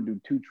 I'm only gonna do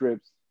 2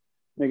 trips.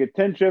 Nigga,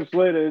 10 trips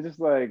later, it's just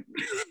like,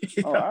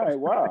 oh, all right,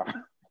 wow.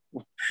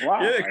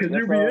 Yeah, because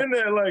you be in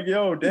there like,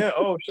 yo, damn,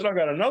 oh, shit, I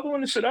got another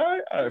one? Should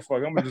I? All right, fuck,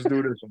 I'm going to just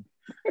do this one.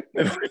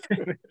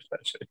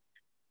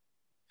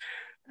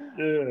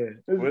 Yeah.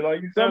 Well,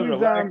 like you said, so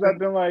many times I've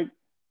been like,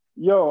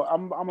 yo,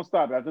 I'm going to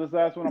stop. After this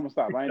last one, I'm going to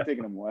stop. I ain't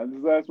taking no more. After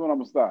this last one, I'm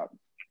going to stop.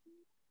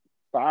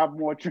 5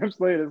 more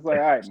trips later, it's like,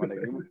 all right, my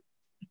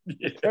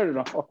nigga, turn it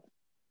off.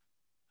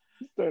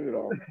 Turn it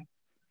off.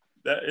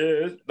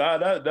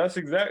 That's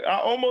exactly. I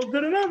almost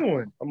did another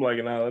one. I'm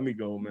like, nah, let me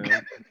go, man.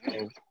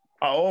 So,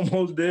 I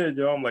almost did,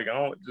 yo. I'm like, I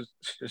don't just.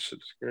 This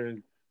shit's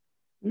crazy.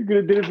 You could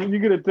have did it. You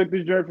could have took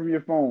this journey from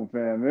your phone,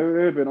 fam. It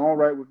would have been all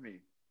right with me.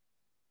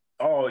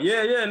 Oh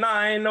yeah. Nah,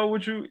 I ain't know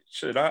what you.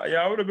 Shit,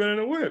 I would have been in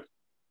the whip.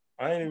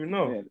 I ain't even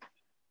know. Yeah.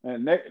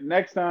 And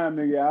next time,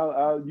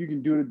 nigga, you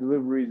can do the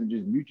deliveries and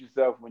just mute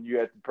yourself when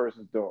you're at the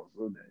person's door.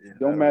 So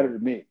don't matter to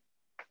me.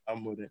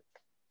 I'm with it.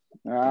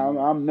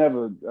 I'm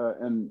never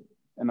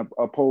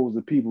opposed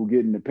to people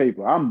getting the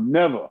paper. I'm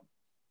never.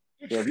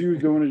 So if you was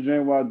doing the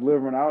joint while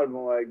delivering, I would have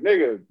been like,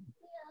 nigga,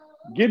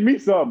 get me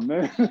something,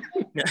 man.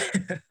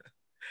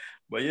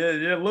 But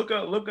yeah, look in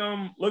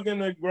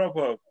the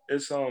Grubhub.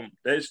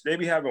 It's they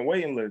be having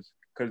waiting lists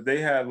because they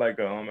had like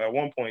at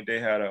one point they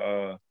had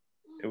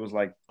it was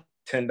like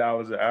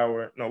 $10 an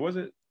hour. No, was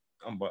it?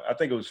 I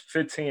think it was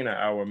 $15 an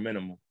hour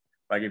minimum.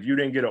 Like if you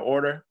didn't get an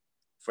order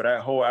for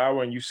that whole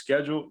hour and you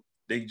scheduled,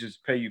 they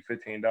just pay you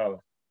 $15.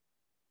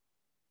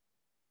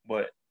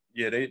 But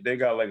yeah, they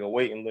got like a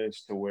waiting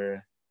list to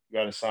where you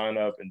got to sign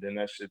up, and then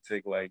that should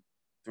take like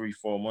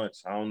 3-4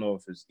 months. I don't know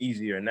if it's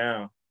easier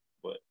now,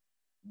 but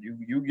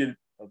you get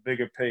a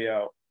bigger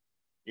payout.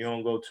 You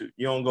don't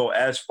go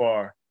as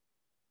far,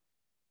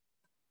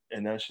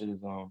 and that shit is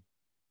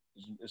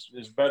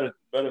it's better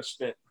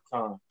spent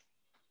time.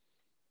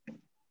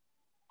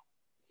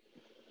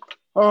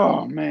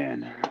 Oh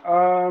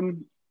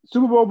man,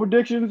 Super Bowl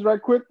predictions,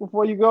 right quick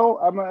before you go.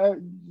 I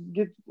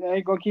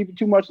ain't gonna keep it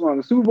too much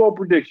longer. Super Bowl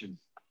predictions.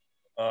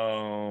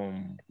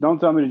 Don't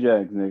tell me the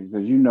Jags, nigga,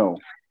 because you know.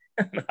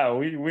 Nah,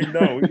 we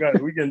know.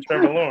 We getting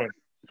Trevor Lawrence.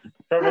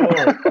 Trevor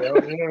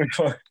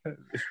Lawrence.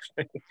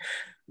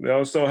 I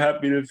was so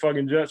happy the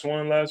fucking Jets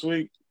won last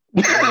week.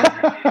 But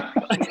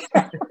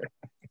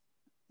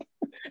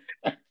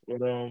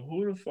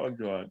who the fuck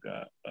do I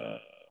got?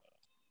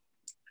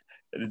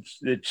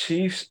 The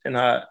Chiefs, and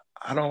I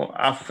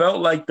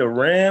felt like the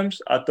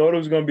Rams. I thought it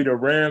was gonna be the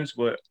Rams,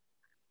 but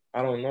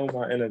I don't know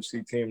my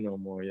NFC team no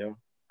more, yo.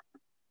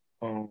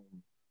 NFC.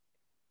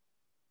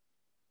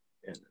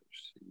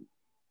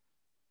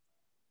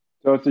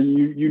 So it's a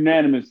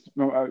unanimous,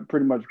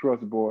 pretty much across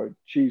the board.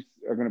 Chiefs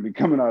are going to be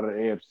coming out of the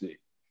AFC.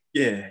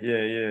 Yeah.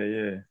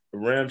 The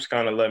Rams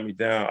kind of let me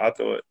down. I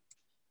thought.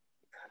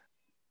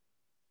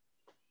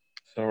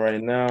 So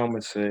right now, I'm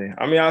gonna say.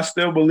 I mean, I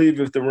still believe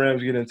if the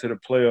Rams get into the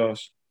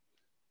playoffs,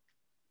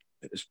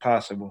 it's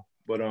possible.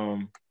 But let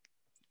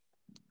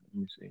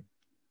me see.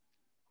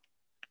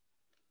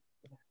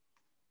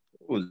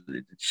 What was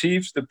it? The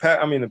Chiefs, the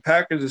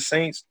Packers, the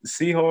Saints, the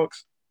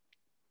Seahawks.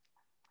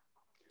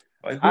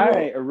 Like,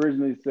 I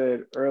originally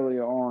said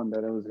earlier on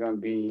that it was going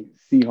to be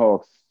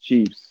Seahawks,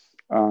 Chiefs.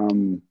 I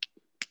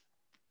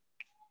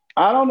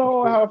don't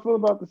know how I feel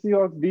about the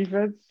Seahawks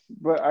defense,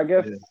 but I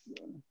guess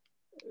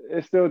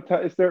it's still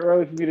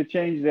early for me to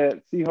change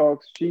that.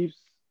 Seahawks, Chiefs.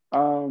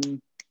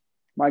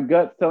 My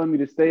gut's telling me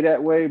to stay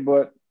that way,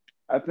 but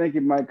I think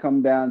it might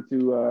come down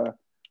to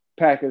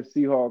Packers,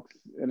 Seahawks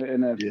in the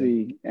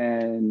NFC. Yeah.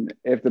 And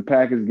if the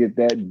Packers get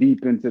that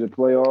deep into the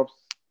playoffs,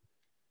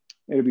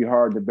 it'll be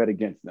hard to bet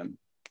against them.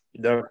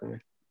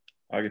 Definitely.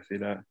 I can see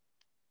that.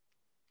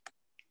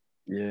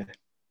 Yeah.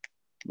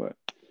 But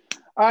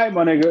all right,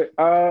 my nigga.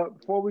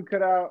 Before we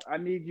cut out, I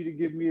need you to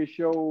give me a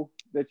show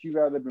that you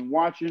guys have been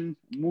watching,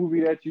 a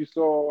movie that you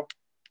saw,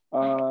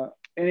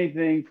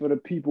 anything for the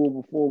people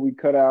before we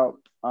cut out.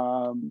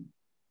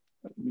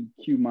 Let me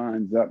cue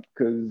mine up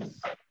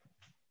because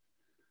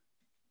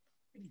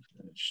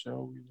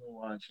show we been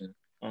watching.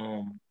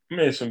 I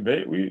mean,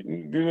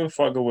 we've been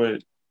fucking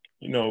with,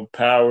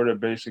 Power, the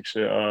basic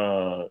shit.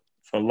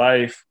 For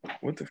Life,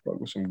 what the fuck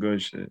was some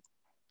good shit?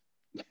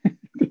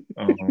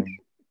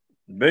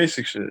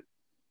 Basic shit.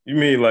 You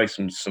mean like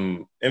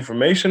some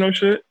informational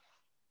shit?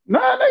 Nah,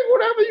 like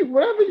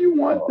whatever you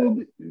want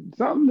to,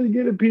 something to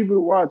get the people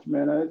to watch,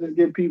 man. I just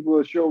give people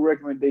a show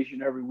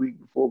recommendation every week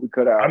before we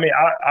cut out. I mean,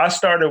 I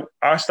started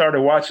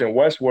watching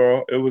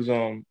Westworld. It was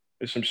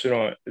it's some shit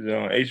on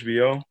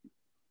HBO.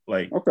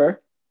 Like, okay,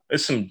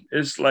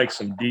 it's like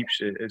some deep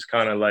shit. It's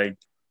kind of like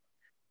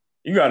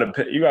you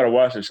gotta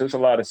watch it. It's a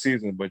lot of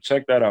seasons, but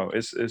check that out.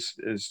 It's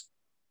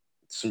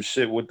some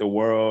shit with the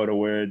world or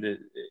where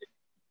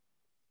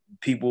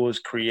people is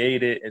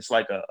created. It's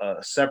like a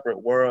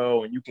separate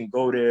world, and you can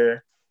go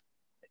there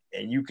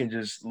and you can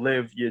just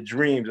live your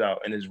dreams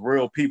out. And it's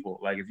real people.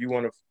 Like if you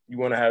want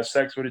to have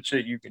sex with a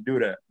chick, you can do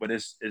that. But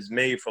it's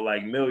made for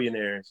like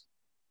millionaires,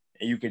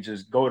 and you can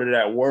just go to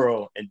that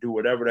world and do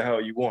whatever the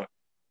hell you want.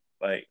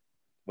 Like,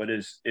 but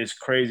it's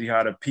crazy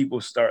how the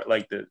people start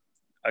like the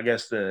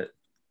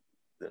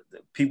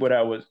people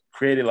that was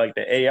created like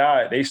the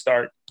AI, they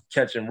start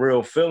catching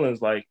real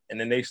feelings, like, and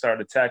then they start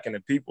attacking the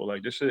people.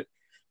 Like this shit,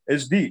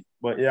 it's deep.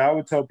 But yeah, I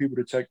would tell people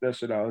to check that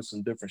shit out. It's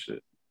some different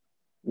shit.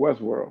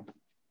 Westworld.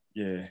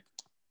 Yeah.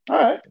 All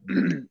right.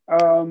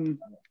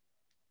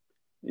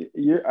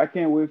 I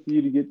can't wait for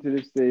you to get to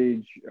this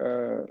stage.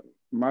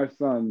 My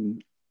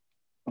son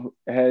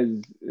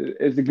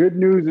it's the good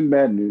news and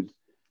bad news.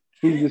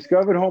 He's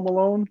discovered Home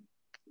Alone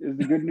is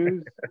the good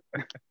news.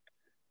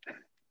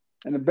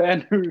 And the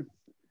bad news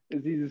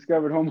is he's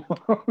discovered Home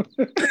Alone.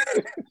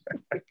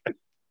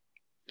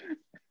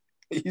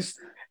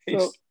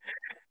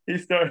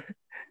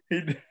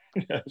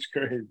 That's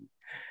crazy.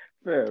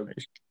 Fair.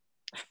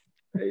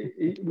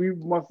 We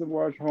must have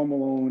watched Home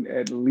Alone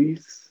at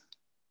least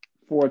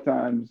 4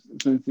 times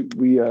since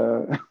we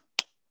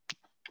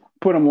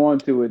put him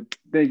onto it,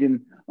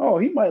 thinking, "Oh,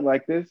 he might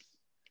like this."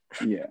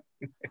 Yeah.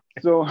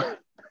 So,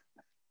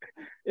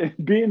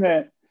 being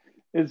that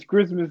it's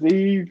Christmas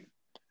Eve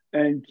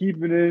and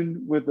keeping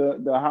in with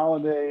the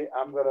holiday,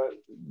 I'm gonna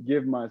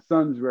give my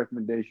son's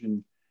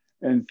recommendation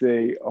and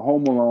say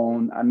Home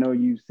Alone. I know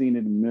you've seen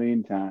it a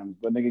million times,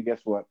 but nigga,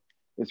 guess what?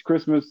 It's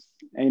Christmas.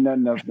 Ain't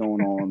nothing else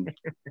going on.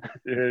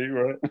 Yeah,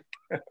 you're right.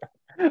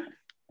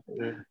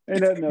 Yeah.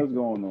 Ain't nothing else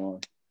going on.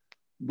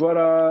 But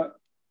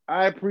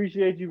I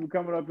appreciate you for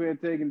coming up here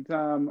and taking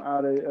time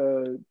out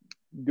of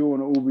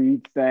doing an Uber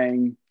Eats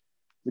thing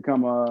to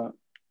come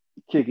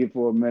kick it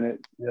for a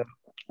minute. Yeah.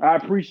 I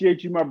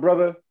appreciate you, my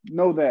brother.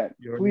 Know that.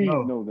 Please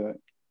know that.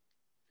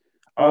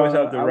 I always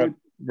have to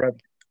rep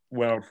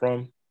where I'm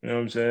from. You know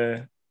what I'm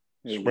saying?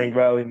 Spring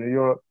Valley, New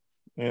York.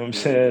 You know what I'm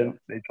saying?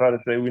 They try to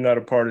say we're not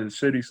a part of the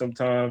city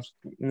sometimes.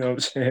 You know what I'm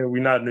saying?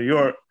 We're not New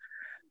York.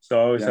 So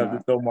I always have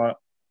to throw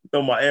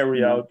my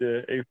area out there.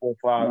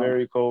 845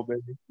 area code,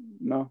 baby.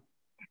 No.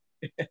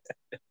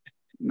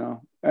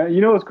 No.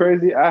 You know what's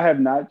crazy? I have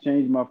not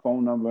changed my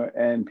phone number,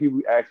 and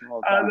people ask me all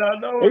the time. I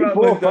know.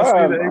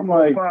 845. I'm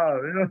like, you know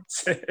what I'm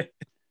saying?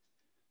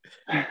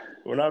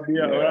 When I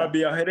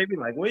be out here, they be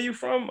like, "Where you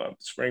from?"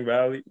 Spring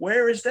Valley.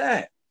 Where is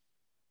that?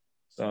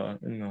 So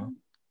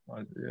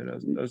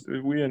that's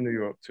we in New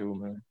York too,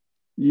 man.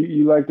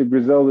 You like the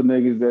Griselda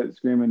niggas that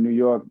scream in New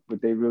York,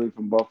 but they really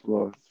from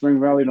Buffalo.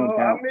 Spring Valley don't No, I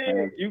count, mean,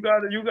 man. you It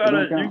don't gotta, you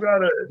count.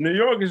 gotta. New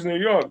York is New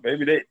York,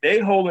 baby. They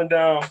holding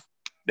down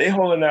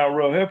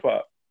real hip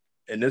hop,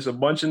 and there's a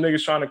bunch of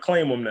niggas trying to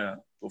claim them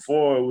now.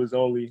 Before it was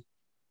only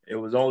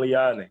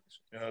y'all niggas.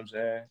 You know what I'm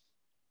saying?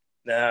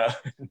 Now,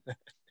 you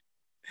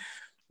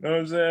know what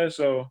I'm saying?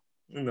 So,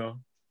 you know,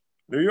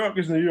 New York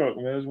is New York,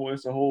 man.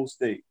 It's a whole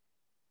state.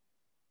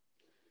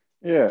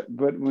 Yeah,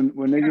 but when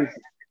niggas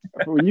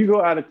when you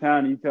go out of town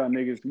and you tell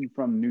niggas you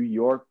from New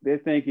York, they're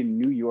thinking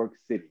New York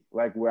City,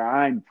 like where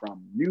I'm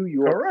from, New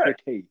York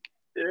Correct. City,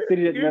 Yeah,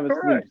 city that you're never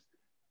correct. sleeps.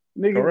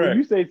 Nigga, when Correct.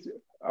 you say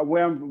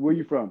where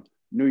you from,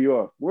 New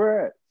York,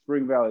 where at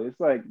Spring Valley, it's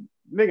like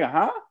nigga,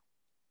 huh?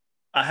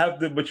 I have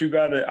to, but you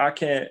gotta. I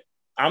can't.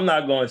 I'm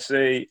not gonna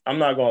say. I'm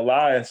not gonna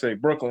lie and say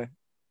Brooklyn.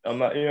 I'm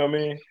not. You know what I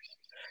mean?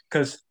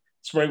 Because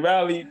Spring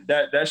Valley,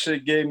 that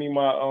shit gave me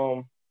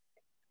my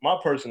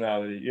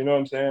personality. You know what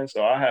I'm saying?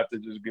 So I have to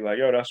just be like,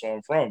 yo, that's where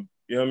I'm from.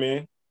 You know what I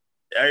mean?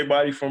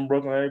 Everybody from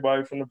Brooklyn,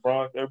 everybody from the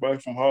Bronx, everybody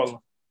from Harlem.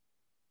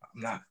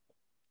 I'm not.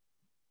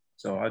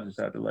 So I just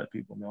have to let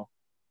people know.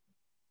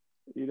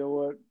 You know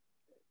what?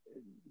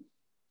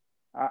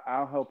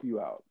 I'll help you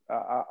out.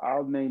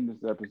 I'll name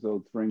this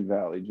episode Spring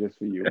Valley just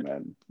for you,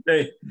 man.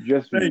 Hey,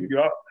 Just for thank you.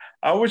 you.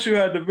 I wish you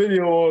had the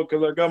video on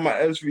because I got my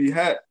SV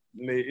hat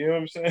made. You know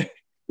what I'm saying?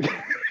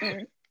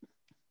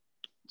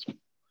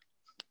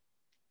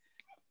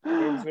 You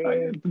know what I'm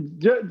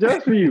saying?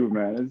 Just for you,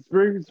 man. It's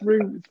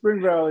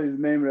Spring Valley is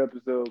the name of the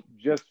episode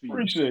just for you.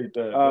 Appreciate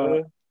that, Uh,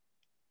 man.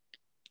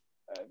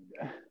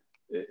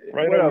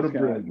 Right what over else the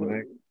can I? bridge,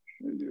 man.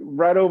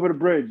 Right over the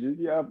bridge.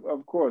 Yeah,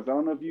 of course. I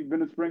don't know if you've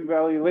been to Spring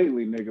Valley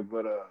lately, nigga,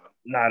 but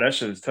Nah, that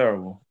shit is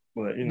terrible.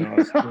 But you know,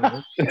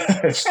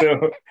 it's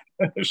still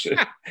shit.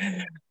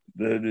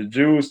 The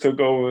Jews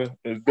took over.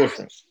 It's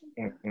different.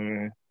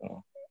 Mm-hmm.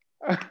 So,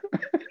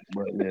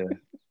 but yeah,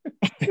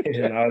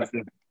 you know, it's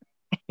different.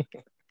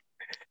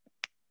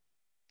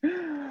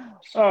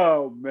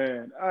 Oh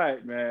man. All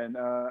right, man.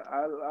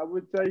 I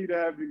would tell you to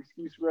have the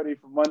excuse ready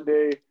for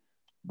Monday,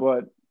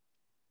 but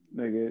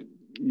nigga,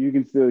 you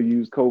can still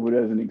use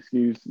COVID as an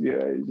excuse. Yeah,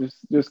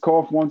 just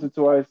cough once or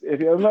twice.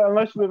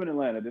 Unless you live in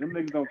Atlanta, then them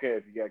niggas don't care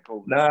if you got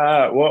COVID.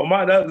 Nah, well,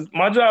 my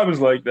job is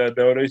like that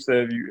though. They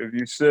said if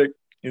you sick,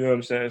 you know what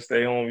I'm saying,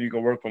 stay home. You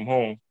can work from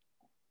home.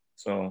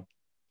 So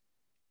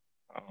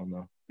I don't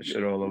know. This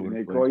shit all over And the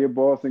they call place. your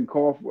boss and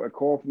cough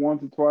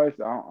once or twice.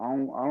 I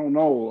don't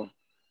know.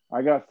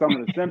 I got some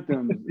of the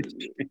symptoms.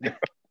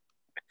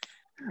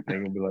 They're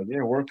gonna be like,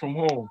 yeah, work from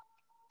home.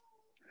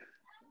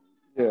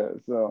 Yeah,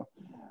 so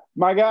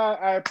my guy,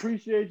 I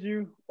appreciate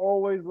you.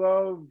 Always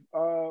love.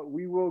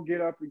 We will get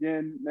up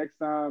again next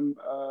time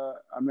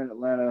I'm in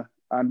Atlanta.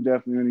 I'm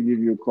definitely going to give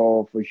you a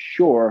call for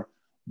sure.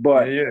 Yeah,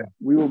 But yeah,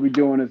 we will be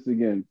doing this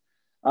again.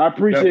 I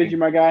appreciate you, definitely.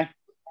 my guy.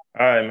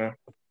 All right, man.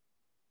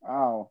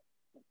 Oh.